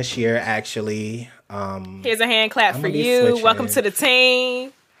iPhone this year. Actually, here's a hand clap for you. Welcome to the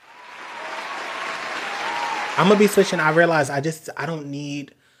team. I'm gonna be switching. I realize I don't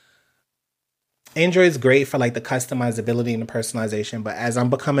need. Android's great for like the customizability and the personalization, but as I'm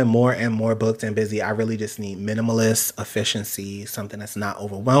becoming more and more booked and busy, I really just need minimalist efficiency, something that's not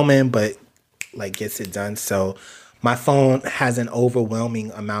overwhelming, but like gets it done. So my phone has an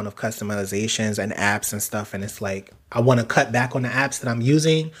overwhelming amount of customizations and apps and stuff, and it's like I want to cut back on the apps that I'm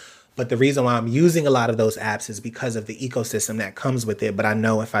using, but the reason why I'm using a lot of those apps is because of the ecosystem that comes with it. But I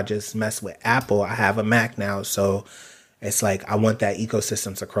know if I just mess with Apple, I have a Mac now, so it's like I want that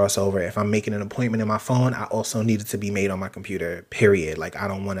ecosystem to cross over. If I'm making an appointment in my phone, I also need it to be made on my computer, period. Like I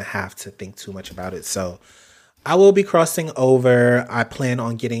don't want to have to think too much about it. So I will be crossing over. I plan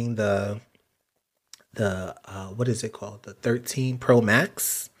on getting the what is it called? The 13 Pro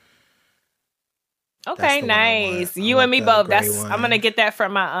Max. Okay, nice. You and me both. I'm gonna get that for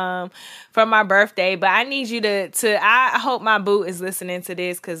my birthday. But I need you to. I hope my boo is listening to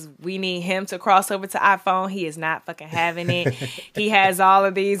this because we need him to cross over to iPhone. He is not fucking having it. He has all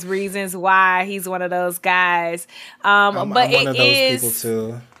of these reasons why he's one of those guys. I'm one of those people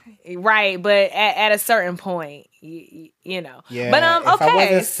too. Right, but at a certain point, you know. Yeah. But if I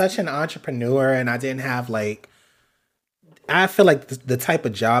wasn't such an entrepreneur and I didn't have like. I feel like the type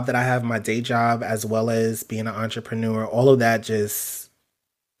of job that I have, my day job, as well as being an entrepreneur, all of that just,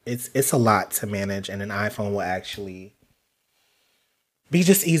 it's a lot to manage, and an iPhone will actually be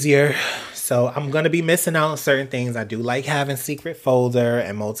just easier. So I'm going to be missing out on certain things. I do like having secret folder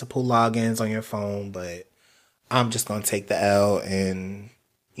and multiple logins on your phone, but I'm just going to take the L and,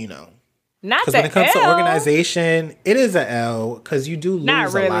 you know. Not because when it comes to organization, it is a L because you do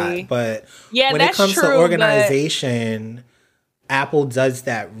lose a lot. But when it comes to organization, Apple does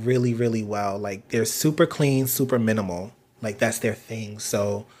that really, really well. Like they're super clean, super minimal. Like that's their thing.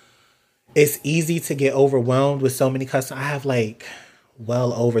 So it's easy to get overwhelmed with so many customers. I have like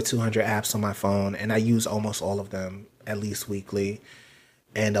well over 200 apps on my phone, and I use almost all of them at least weekly.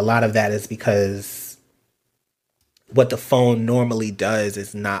 And a lot of that is because what the phone normally does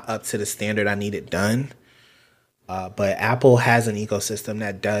is not up to the standard I need it done. But Apple has an ecosystem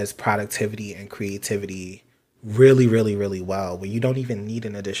that does productivity and creativity really, really, really well, where you don't even need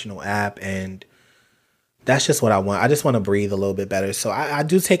an additional app. And that's just what I want. I just want to breathe a little bit better. So I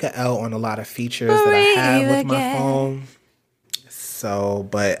do take an L on a lot of features that I have with my phone. So,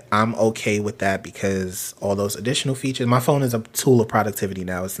 but I'm okay with that because all those additional features, my phone is a tool of productivity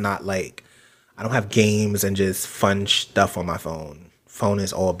now. It's not like I don't have games and just fun stuff on my phone. Phone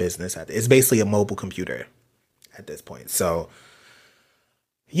is all business. It's basically a mobile computer at this point. So,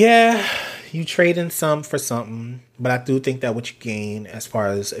 yeah, you trade in some for something, but I do think that what you gain as far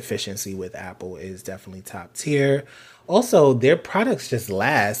as efficiency with Apple is definitely top tier. Also, their products just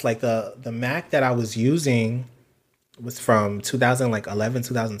last. Like the Mac that I was using was from 2011,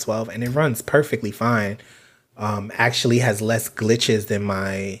 2012, and it runs perfectly fine. Actually has less glitches than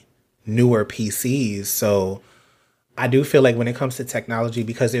my newer PCs. So I do feel like when it comes to technology,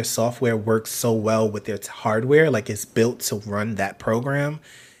 because their software works so well with their hardware, like it's built to run that program,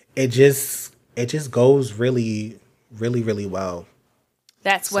 it just goes really, really, really well.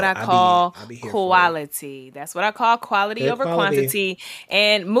 That's what I call quality. That's what I call quality over quantity.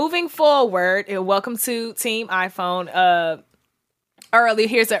 And moving forward, welcome to Team iPhone.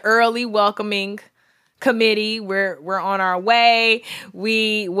 Here's an early welcoming committee. We're on our way.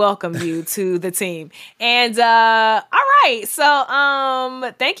 We welcome you to the team. And all right.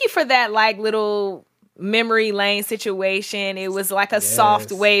 So thank you for that like little memory lane situation. It was like a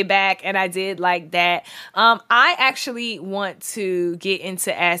soft way back, and I did like that. I actually want to get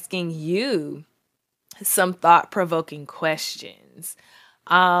into asking you some thought-provoking questions.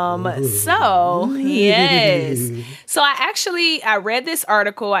 So yes. So I read this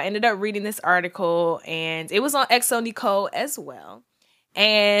article. I ended up reading this article, and it was on Exo Nicole as well.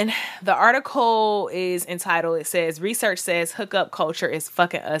 And the article is entitled, it says, research says hookup culture is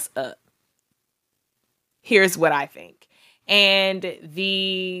fucking us up. Here's what I think. And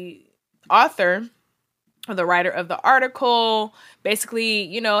the author, or the writer of the article, basically,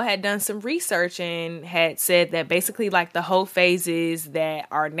 you know, had done some research and had said that basically like the whole phases that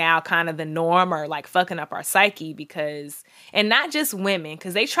are now kind of the norm are like fucking up our psyche because, and not just women,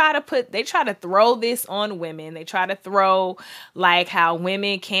 because they try to throw this on women. They try to throw like how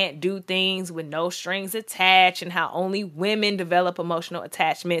women can't do things with no strings attached and how only women develop emotional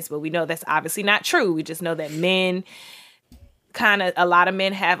attachments. But we know that's obviously not true. We just know that a lot of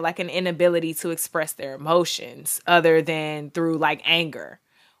men have like an inability to express their emotions other than through like anger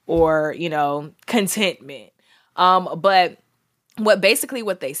or, you know, contentment. But what they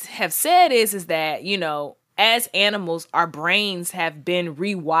have said is that, you know, as animals, our brains have been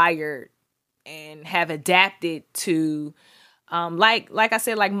rewired and have adapted to, like I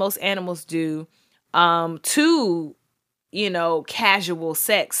said, like most animals do, to, you know, casual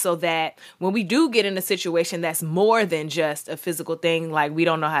sex, so that when we do get in a situation that's more than just a physical thing, like we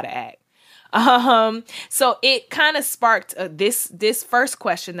don't know how to act. So it kind of sparked this first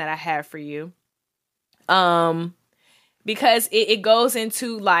question that I have for you. Because it goes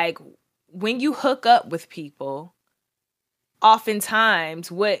into like when you hook up with people,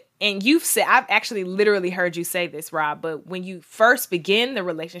 oftentimes and you've said, I've actually literally heard you say this, Rob, but when you first begin the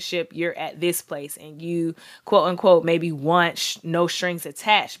relationship, you're at this place and you quote unquote maybe want no strings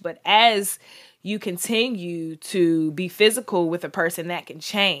attached. But as you continue to be physical with a person, that can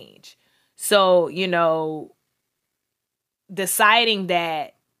change. So, you know, deciding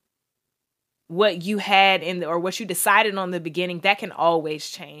that what you had or what you decided on the beginning, that can always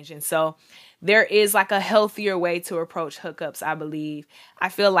change. And so there is like a healthier way to approach hookups, I believe. I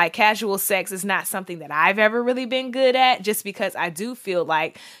feel like casual sex is not something that I've ever really been good at, just because I do feel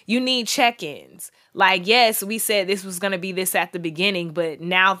like you need check-ins. Like, yes, we said this was going to be this at the beginning, but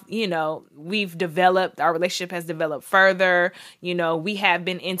now, you know, we've developed, our relationship has developed further. You know, we have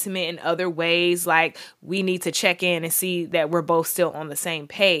been intimate in other ways. Like, we need to check in and see that we're both still on the same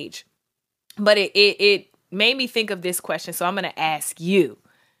page. But it made me think of this question. So I'm going to ask you,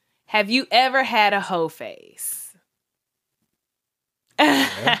 have you ever had a hoe phase?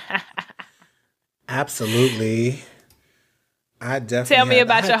 Yeah. Absolutely. I definitely Tell me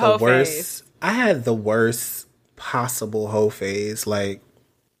about your hoe phase. I had the worst possible hoe phase. Like,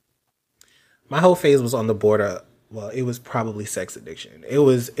 my hoe phase was on the border. Well, it was probably sex addiction. It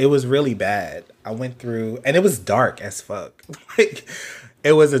was really bad. I went through, and it was dark as fuck. Like,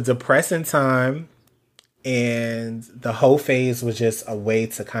 it was a depressing time, and the hoe phase was just a way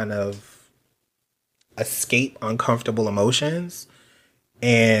to kind of escape uncomfortable emotions.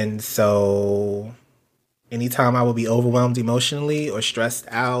 And so anytime I would be overwhelmed emotionally or stressed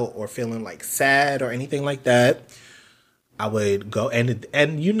out or feeling like sad or anything like that, I would go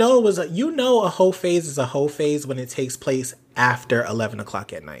and you know a hoe phase is a hoe phase when it takes place after 11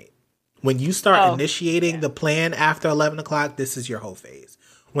 o'clock at night. When you start initiating the plan after 11 o'clock, this is your hoe phase.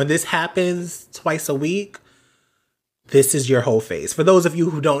 When this happens twice a week, this is your hoe phase. For those of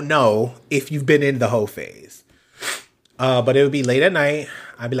you who don't know, if you've been in the hoe phase. But it would be late at night.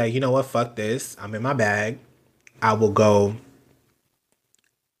 I'd be like, you know what? Fuck this. I'm in my bag. I will go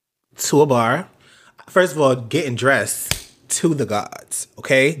to a bar. First of all, getting dressed to the gods.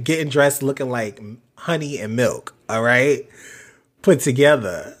 Okay? Getting dressed looking like honey and milk. All right? Put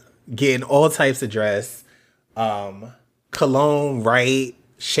together. Getting all types of dress. Cologne, right?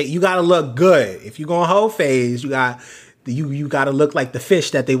 You gotta look good. If you go on hoe phase, you gotta look like the fish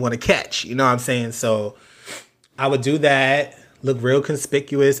that they want to catch. You know what I'm saying? So I would do that, look real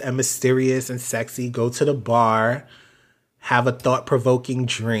conspicuous and mysterious and sexy, go to the bar, have a thought-provoking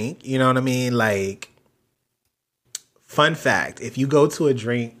drink. You know what I mean? Like, fun fact, if you go to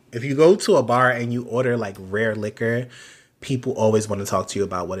a bar and you order like rare liquor, people always want to talk to you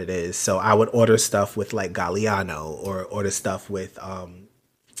about what it is. So I would order stuff with like Galliano, or order stuff with,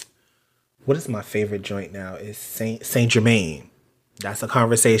 what is my favorite joint now? Is Saint Germain. That's a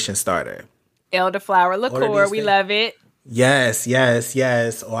conversation starter. Elderflower liqueur, we love it. Yes.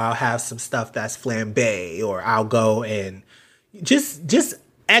 Or I'll have some stuff that's flambé, or I'll go and just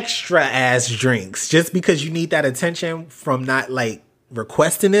extra ass drinks, just because you need that attention from not like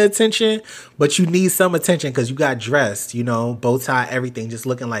requesting the attention, but you need some attention because you got dressed, you know, bow tie, everything, just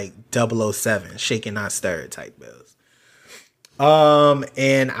looking like 007, shaken not stirred type bills.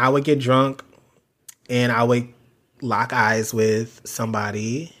 And I would get drunk and I would lock eyes with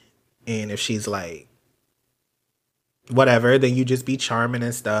somebody. And if she's like, whatever, then you just be charming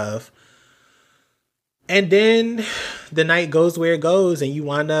and stuff. And then the night goes where it goes, and you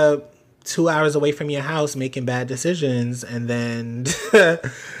wind up 2 hours away from your house making bad decisions. And then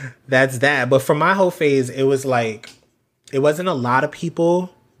that's that. But for my whole phase, it was like, it wasn't a lot of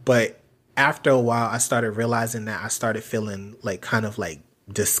people. But after a while, I started realizing that I started feeling like kind of like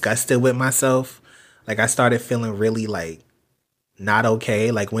disgusted with myself. Like, I started feeling really like not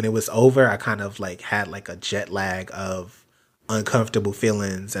okay. Like, when it was over, I kind of like had like a jet lag of uncomfortable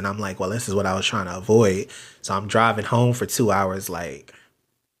feelings, and I'm like, well, this is what I was trying to avoid. So I'm driving home for 2 hours like,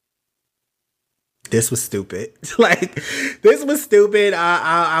 this was stupid. Like, this was stupid.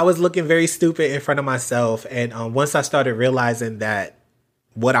 I was looking very stupid in front of myself. And once I started realizing that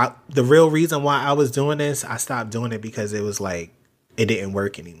the real reason why I was doing this, I stopped doing it because it was like, it didn't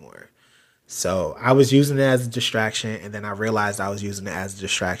work anymore. So I was using it as a distraction, and then I realized I was using it as a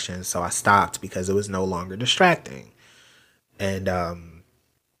distraction. So I stopped because it was no longer distracting. And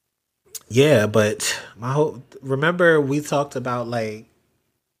yeah, but remember we talked about like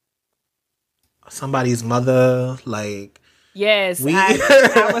somebody's mother, like, yes,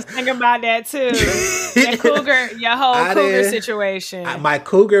 I was thinking about that too. Your whole cougar situation. My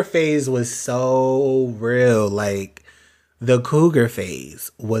cougar phase was so real. Like, the cougar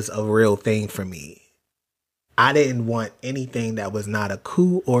phase was a real thing for me. I didn't want anything that was not a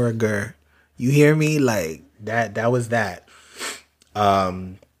coup or a gur. You hear me? Like, that was that.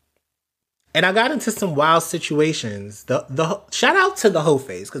 And I got into some wild situations. The shout out to the hoe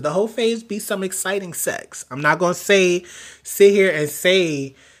phase, because the hoe phase be some exciting sex. I'm not gonna sit here and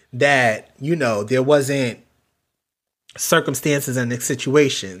say that, you know, there wasn't circumstances and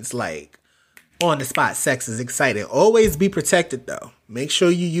situations like on the spot sex is exciting. Always be protected though. Make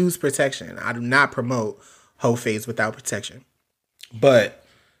sure you use protection. I do not promote hoe phase without protection. But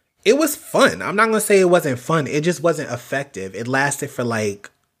it was fun. I'm not going to say it wasn't fun. It just wasn't effective. It lasted for like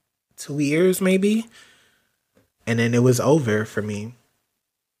 2 years maybe. And then it was over for me.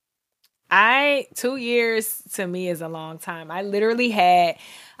 2 years to me is a long time. I literally had,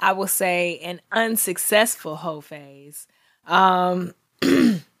 I will say, an unsuccessful hoe phase.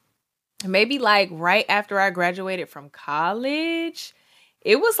 Maybe like right after I graduated from college.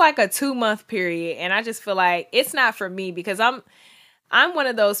 It was like a 2-month period. And I just feel like it's not for me because I'm one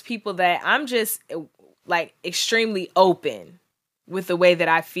of those people that I'm just like extremely open with the way that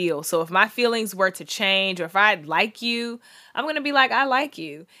I feel. So if my feelings were to change or if I like you, I'm going to be like, I like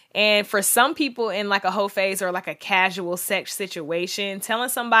you. And for some people in like a whole phase or like a casual sex situation, telling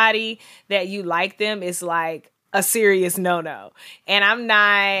somebody that you like them is like a serious no-no. And I'm not,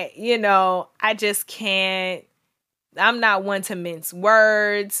 I just can't, I'm not one to mince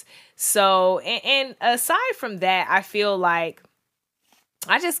words. So, and aside from that, I feel like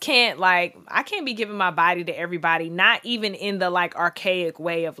I just can't I can't be giving my body to everybody, not even in the like archaic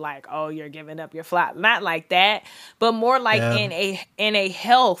way of like, oh, you're giving up your flat, not like that, but more like in a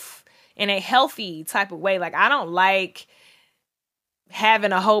healthy type of way. Like I don't like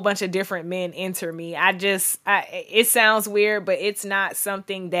having a whole bunch of different men enter me. It sounds weird, but it's not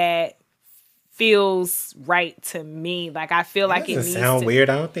something that feels right to me. Like I feel like it needs to sound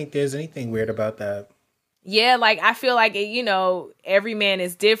weird. I don't think there's anything weird about that. Yeah, like I feel like every man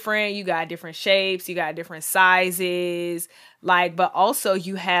is different. You got different shapes, you got different sizes, like, but also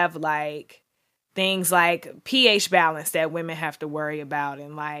you have like things like pH balance that women have to worry about,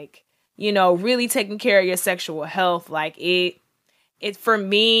 and like, really taking care of your sexual health. Like it for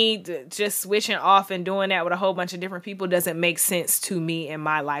me, just switching off and doing that with a whole bunch of different people doesn't make sense to me in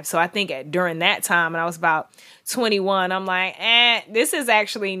my life. So I think during that time, and I was about 21, I'm like, this is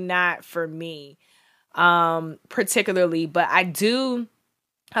actually not for me. Particularly, but I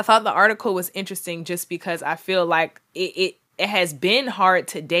thought the article was interesting just because I feel like it has been hard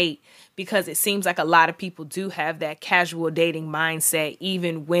to date because it seems like a lot of people do have that casual dating mindset,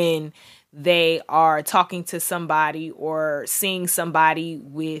 even when they are talking to somebody or seeing somebody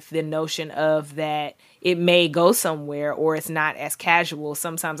with the notion of that it may go somewhere or it's not as casual.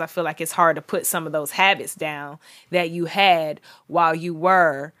 Sometimes I feel like it's hard to put some of those habits down that you had while you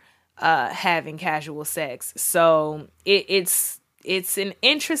were having casual sex. So it's an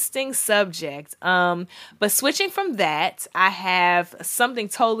interesting subject. But switching from that, I have something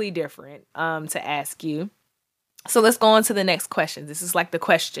totally different to ask you. So let's go on to the next question. This is like the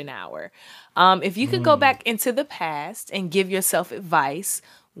question hour. If you could go back into the past and give yourself advice,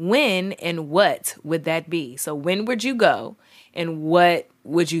 when and what would that be? So when would you go and what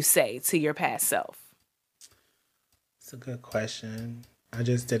would you say to your past self? It's a good question. I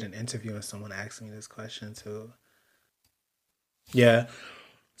just did an interview and someone asked me this question too. Yeah.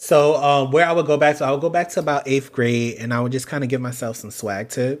 So where I would go back to, I would go back to about 8th grade and I would just kind of give myself some swag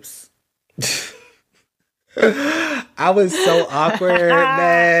tips. I was so awkward,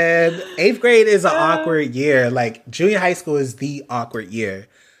 man. 8th grade is an awkward year. Like junior high school is the awkward year.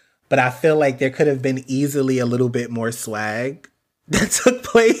 But I feel like there could have been easily a little bit more swag that took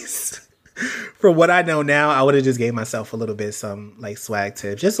place. From what I know now, I would have just gave myself a little bit some like swag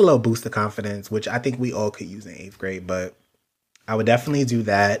tips, just a little boost of confidence, which I think we all could use in 8th grade. But I would definitely do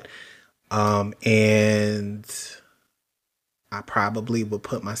that, and I probably would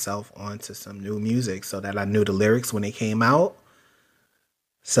put myself onto some new music so that I knew the lyrics when they came out,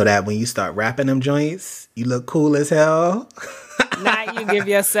 so that when you start rapping them joints, you look cool as hell. Not you give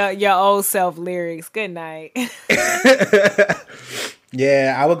yourself your old self lyrics. Good night.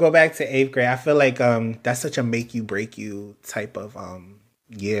 Yeah, I would go back to 8th grade. I feel like that's such a make you break you type of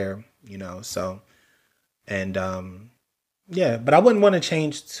year, so, and yeah, but I wouldn't want to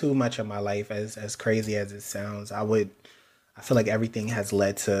change too much of my life, as crazy as it sounds. I feel like everything has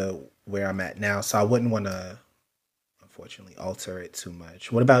led to where I'm at now, so I wouldn't want to unfortunately alter it too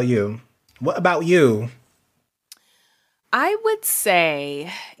much. What about you? I would say,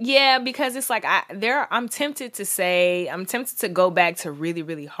 yeah, because it's like I'm tempted to go back to really,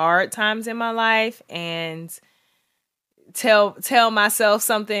 really hard times in my life and tell myself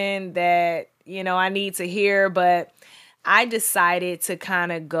something that, I need to hear. But I decided to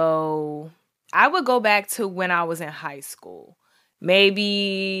kind of I would go back to when I was in high school,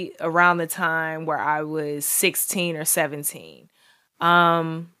 maybe around the time where I was 16 or 17,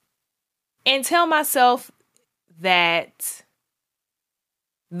 and tell myself that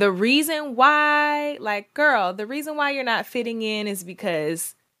the reason why, the reason why you're not fitting in is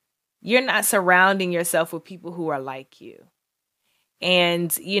because you're not surrounding yourself with people who are like you.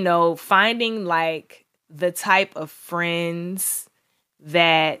 And, finding like the type of friends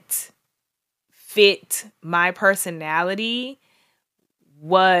that fit my personality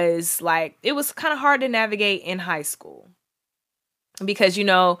was like, it was kind of hard to navigate in high school. Because, when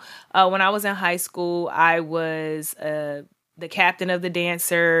I was in high school, I was the captain of the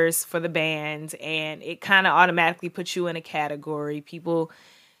dancers for the band, and it kind of automatically puts you in a category. People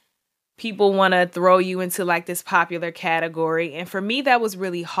want to throw you into like this popular category. And for me, that was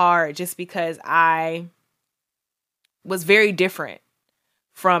really hard just because I was very different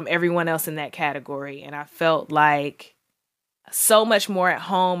from everyone else in that category. And I felt like so much more at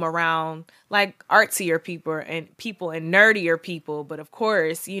home around like artsier people and nerdier people. But of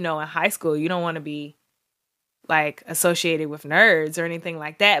course, in high school, you don't want to be like associated with nerds or anything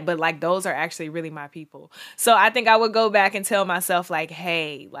like that. But like, those are actually really my people. So I think I would go back and tell myself like,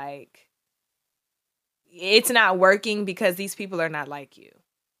 hey, like, it's not working because these people are not like you.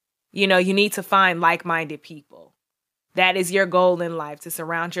 You need to find like-minded people. That is your goal in life, to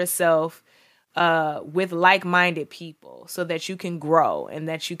surround yourself with like-minded people so that you can grow and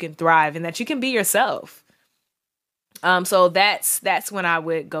that you can thrive and that you can be yourself. So that's when I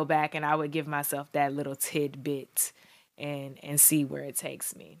would go back and I would give myself that little tidbit and see where it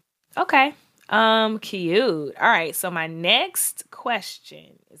takes me. Okay. Cute. All right. So my next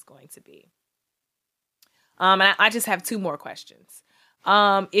question is going to be, and I just have 2 more questions.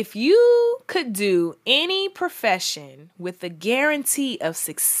 If you could do any profession with the guarantee of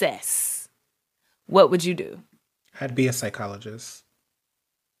success, what would you do? I'd be a psychologist.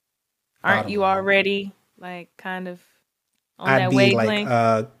 Aren't you already like kind of on that wavelength? I'd be like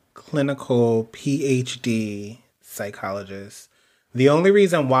a clinical PhD psychologist. The only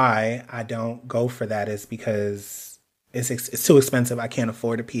reason why I don't go for that is because it's too expensive. I can't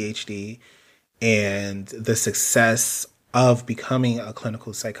afford a PhD. And the success of becoming a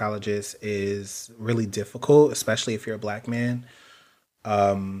clinical psychologist is really difficult, especially if you're a Black man.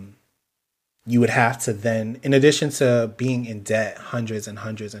 You would have to then, in addition to being in debt hundreds and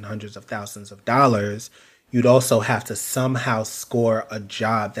hundreds and hundreds of thousands of dollars, you'd also have to somehow score a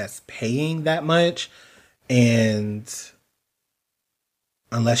job that's paying that much. And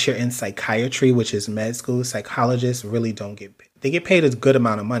unless you're in psychiatry, which is med school, psychologists really don't get paid. They get paid a good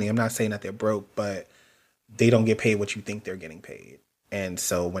amount of money. I'm not saying that they're broke, but they don't get paid what you think they're getting paid. And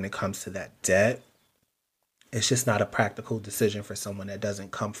so when it comes to that debt, it's just not a practical decision for someone that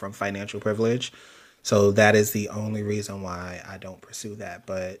doesn't come from financial privilege. So that is the only reason why I don't pursue that.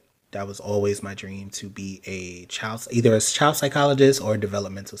 But that was always my dream, to be either a child psychologist or a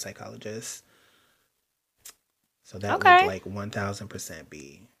developmental psychologist. So that would like 1000%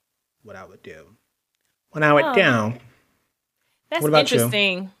 be what I would do when I went down. That's what about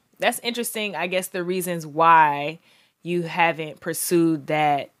interesting. You? That's interesting. I guess the reasons why you haven't pursued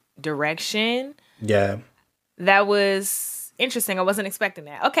that direction. Yeah. That was interesting. I wasn't expecting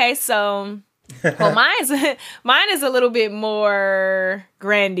that. Okay, so well, mine is a little bit more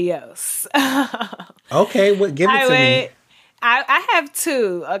grandiose. Okay, give it to me. I have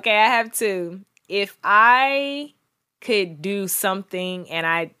 2. Okay, I have 2. If I could do something and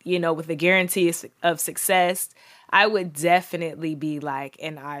I, with the guarantee of success, I would definitely be like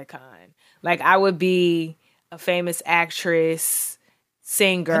an icon. Like I would be a famous actress,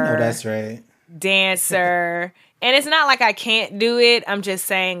 singer. I know that's right. Dancer. And it's not like I can't do it. I'm just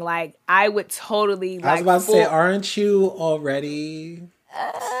saying like I would totally like. I was about to say, aren't you already?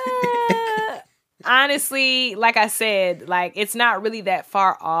 Honestly, like I said, like it's not really that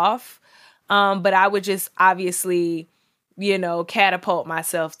far off. But I would just obviously, catapult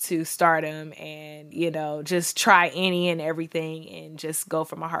myself to stardom and, just try any and everything and just go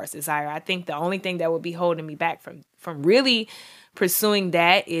for my heart's desire. I think the only thing that would be holding me back from really pursuing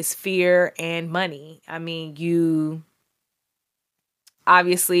that is fear and money. I mean, you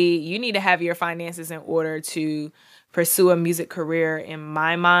need to have your finances in order to pursue a music career, in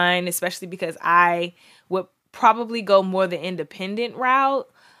my mind, especially because I would probably go more the independent route.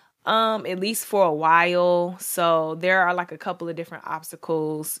 At least for a while. So there are like a couple of different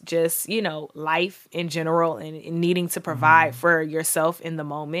obstacles, just, life in general and needing to provide for yourself in the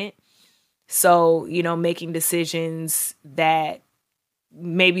moment. So, making decisions that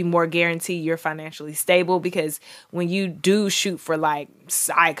maybe more guarantee you're financially stable, because when you do shoot for like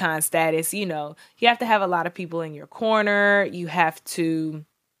icon status, you have to have a lot of people in your corner. You have to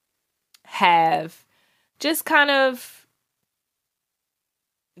have just kind of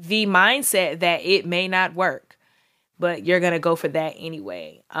the mindset that it may not work, but you're going to go for that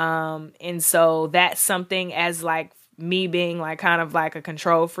anyway. And so that's something, as like me being like kind of like a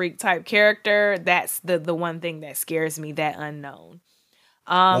control freak type character, that's the one thing that scares me, that unknown.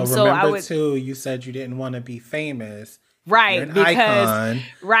 Well, remember too, you said you didn't want to be famous. Right, an because icon.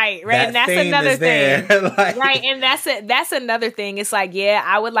 right, and that's another thing. Like, right, and that's another thing. It's like, yeah,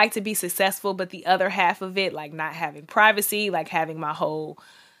 I would like to be successful, but the other half of it, like not having privacy, like having my whole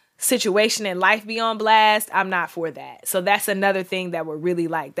situation in life be on blast, I'm not for that. So that's another thing that would really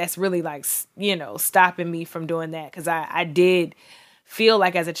that's really stopping me from doing that, because I did feel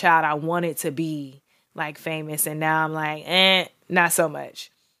like as a child I wanted to be like famous, and now I'm like, not so much.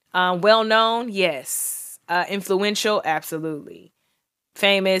 Well known, yes. Influential, absolutely.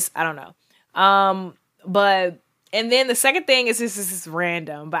 Famous, I don't know. But and then the second thing is this is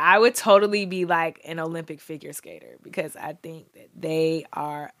random, but I would totally be like an Olympic figure skater, because I think that they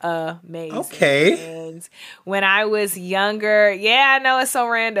are amazing. Okay. And when I was younger, yeah, I know it's so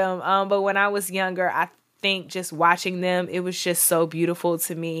random. But when I was younger, I think just watching them, it was just so beautiful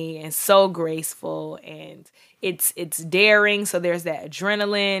to me and so graceful, and it's daring. So there's that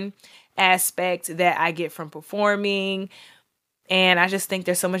adrenaline aspect that I get from performing, and I just think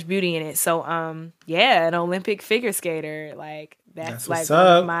there's so much beauty in it. So yeah, an Olympic figure skater, like that's like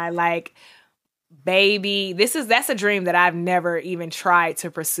one of my like baby. That's a dream that I've never even tried to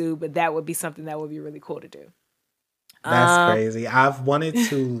pursue, but that would be something that would be really cool to do. That's crazy. I've wanted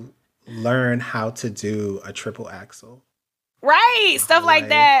to learn how to do a triple axel. Right, stuff like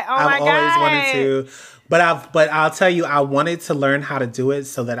that. Oh my God. I've always wanted to, but I'll tell you, I wanted to learn how to do it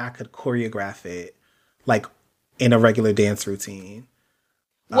so that I could choreograph it like in a regular dance routine.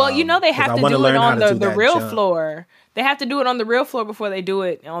 Well, they have to do it on the real floor. They have to do it on the real floor before they do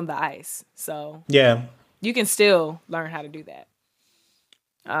it on the ice. So yeah, you can still learn how to do that.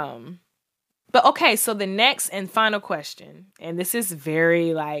 But okay, so the next and final question, and this is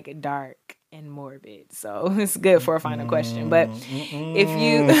very like dark and morbid, so it's good for a final question. But if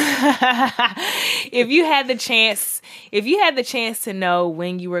you had the chance to know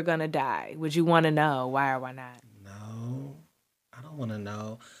when you were gonna die, would you want to know? Why or why not? No, I don't want to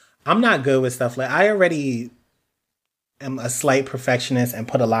know. I'm not good with stuff I already am a slight perfectionist and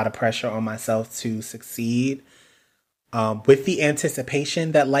put a lot of pressure on myself to succeed. With the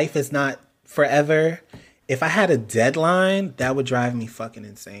anticipation that life is not forever. If I had a deadline, that would drive me fucking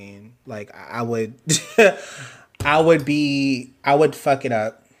insane. Like I would I would fuck it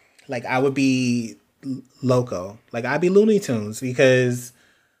up. Like I would be loco. Like I'd be Looney Tunes, because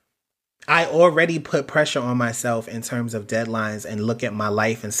I already put pressure on myself in terms of deadlines and look at my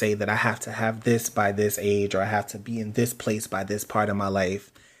life and say that I have to have this by this age, or I have to be in this place by this part of my life.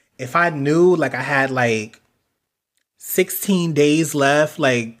 If I knew like I had like 16 days left,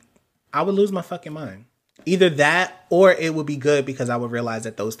 like I would lose my fucking mind. Either that, or it would be good, because I would realize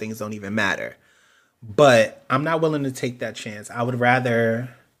that those things don't even matter. But I'm not willing to take that chance. I would rather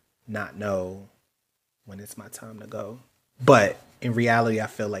not know when it's my time to go. But in reality, I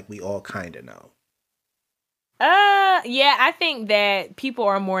feel like we all kind of know. Yeah, I think that people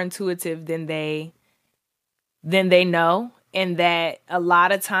are more intuitive than they know. And that a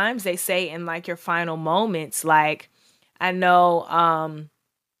lot of times they say in like your final moments, like I know,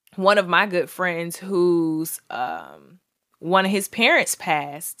 one of my good friends who's one of his parents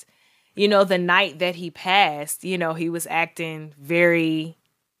passed, the night that he passed, he was acting very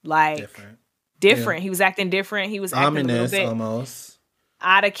like different. Yeah. He was acting different. He was acting ominous, a little bit almost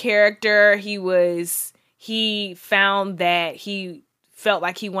out of character. He found that he felt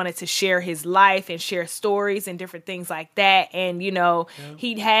like he wanted to share his life and share stories and different things like that. And,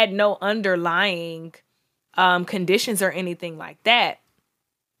 he had no underlying conditions or anything like that.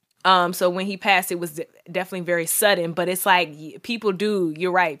 So when he passed, it was definitely very sudden, but it's like people do,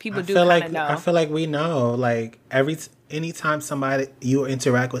 you're right. People do kind of know. I feel like we know, like anytime you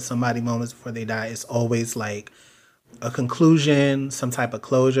interact with somebody moments before they die, it's always like a conclusion, some type of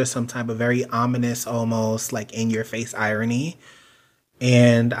closure, some type of very ominous, almost like in your face irony.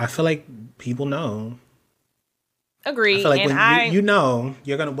 And I feel like people know. Agree. I feel like when you know,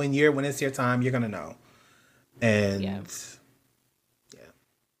 you're going to, when it's your time, you're going to know. And yeah.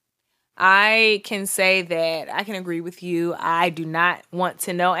 I can say that I can agree with you. I do not want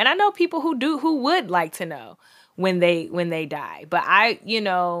to know. And I know people who would like to know when they die. But I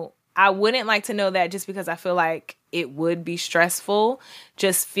wouldn't like to know that, just because I feel like it would be stressful.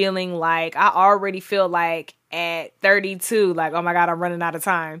 Just feeling like I already feel like at 32, like, oh my God, I'm running out of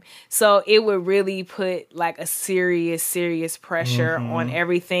time. So it would really put like a serious pressure on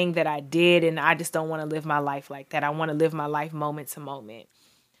everything that I did. And I just don't want to live my life like that. I want to live my life moment to moment.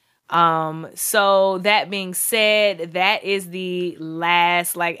 So that being said, that is the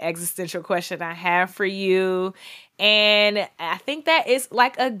last like existential question I have for you. And I think that is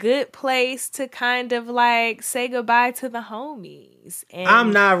like a good place to kind of like say goodbye to the homies. And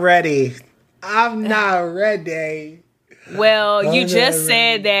I'm not ready. I'm not ready. Well, you just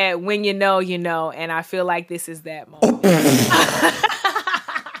said that when you know, and I feel like this is that moment.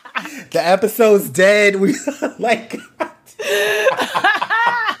 The episode's dead. We like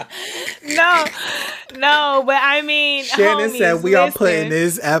No, but I mean, Shannon homies, said we are putting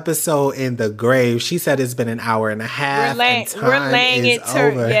this episode in the grave. She said it's been an hour and a half. We're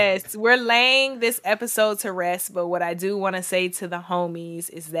laying this episode to rest. But what I do want to say to the homies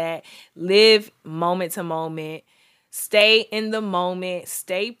is that live moment to moment. Stay in the moment,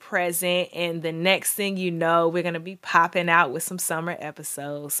 stay present, and the next thing you know, we're going to be popping out with some summer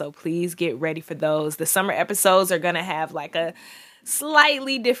episodes. So please get ready for those. The summer episodes are going to have like a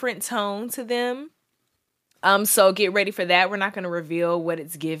slightly different tone to them. So get ready for that. We're not going to reveal what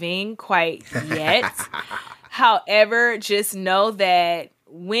it's giving quite yet. However, just know that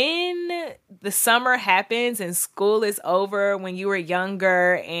when the summer happens and school is over, when you were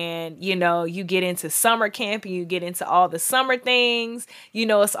younger and, you get into summer camp and you get into all the summer things,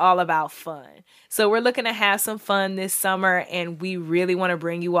 it's all about fun. So we're looking to have some fun this summer and we really want to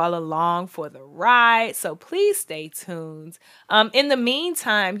bring you all along for the ride. So please stay tuned. In the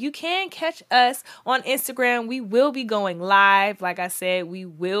meantime, you can catch us on Instagram. We will be going live. Like I said, we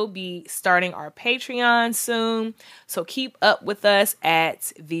will be starting our Patreon soon. So keep up with us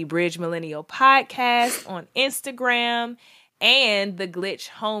at the Bridge Millennial Podcast on Instagram and the Glitch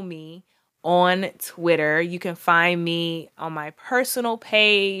Homie on Twitter. You can find me on my personal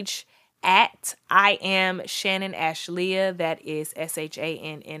page at I am Shannon Ashlia. That is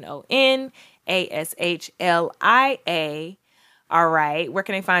ShannonAshlia. All right. Where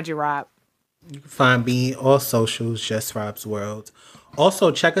can I find you, Rob? You can find me all socials, just Rob's World.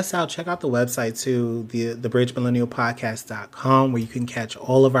 Also, check us out. Check out the website too, the bridgemillennialpodcast.com, where you can catch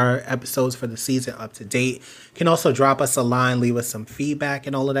all of our episodes for the season up to date. You can also drop us a line, leave us some feedback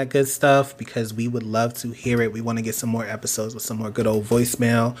and all of that good stuff, because we would love to hear it. We want to get some more episodes with some more good old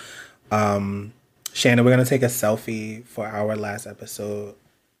voicemail. Shannon, we're going to take a selfie for our last episode.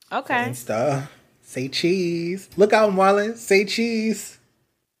 Okay. Insta. Say cheese. Look out, Marlon. Say cheese.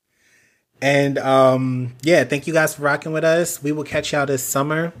 And thank you guys for rocking with us. We will catch y'all this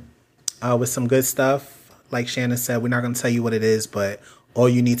summer with some good stuff. Like Shannon said, we're not going to tell you what it is, but all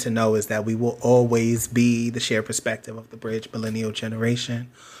you need to know is that we will always be the shared perspective of the Bridge Millennial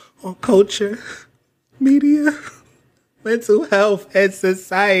generation on culture, media, mental health, and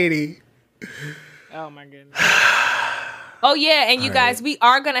society. Oh, my goodness. Oh, yeah. And you guys, we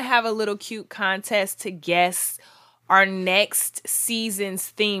are going to have a little cute contest to guess our next season's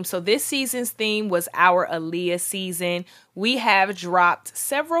theme. So this season's theme was our Aaliyah season. We have dropped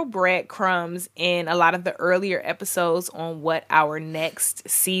several breadcrumbs in a lot of the earlier episodes on what our next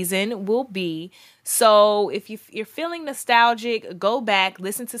season will be. So if you're feeling nostalgic, go back,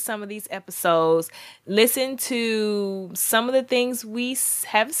 listen to some of these episodes, listen to some of the things we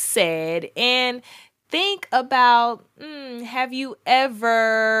have said, and think about, have you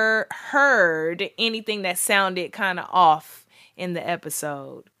ever heard anything that sounded kind of off in the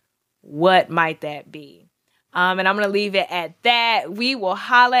episode? What might that be? And I'm going to leave it at that. We will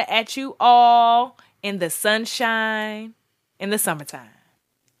holler at you all in the sunshine in the summertime.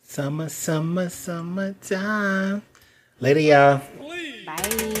 Summertime. Later, y'all.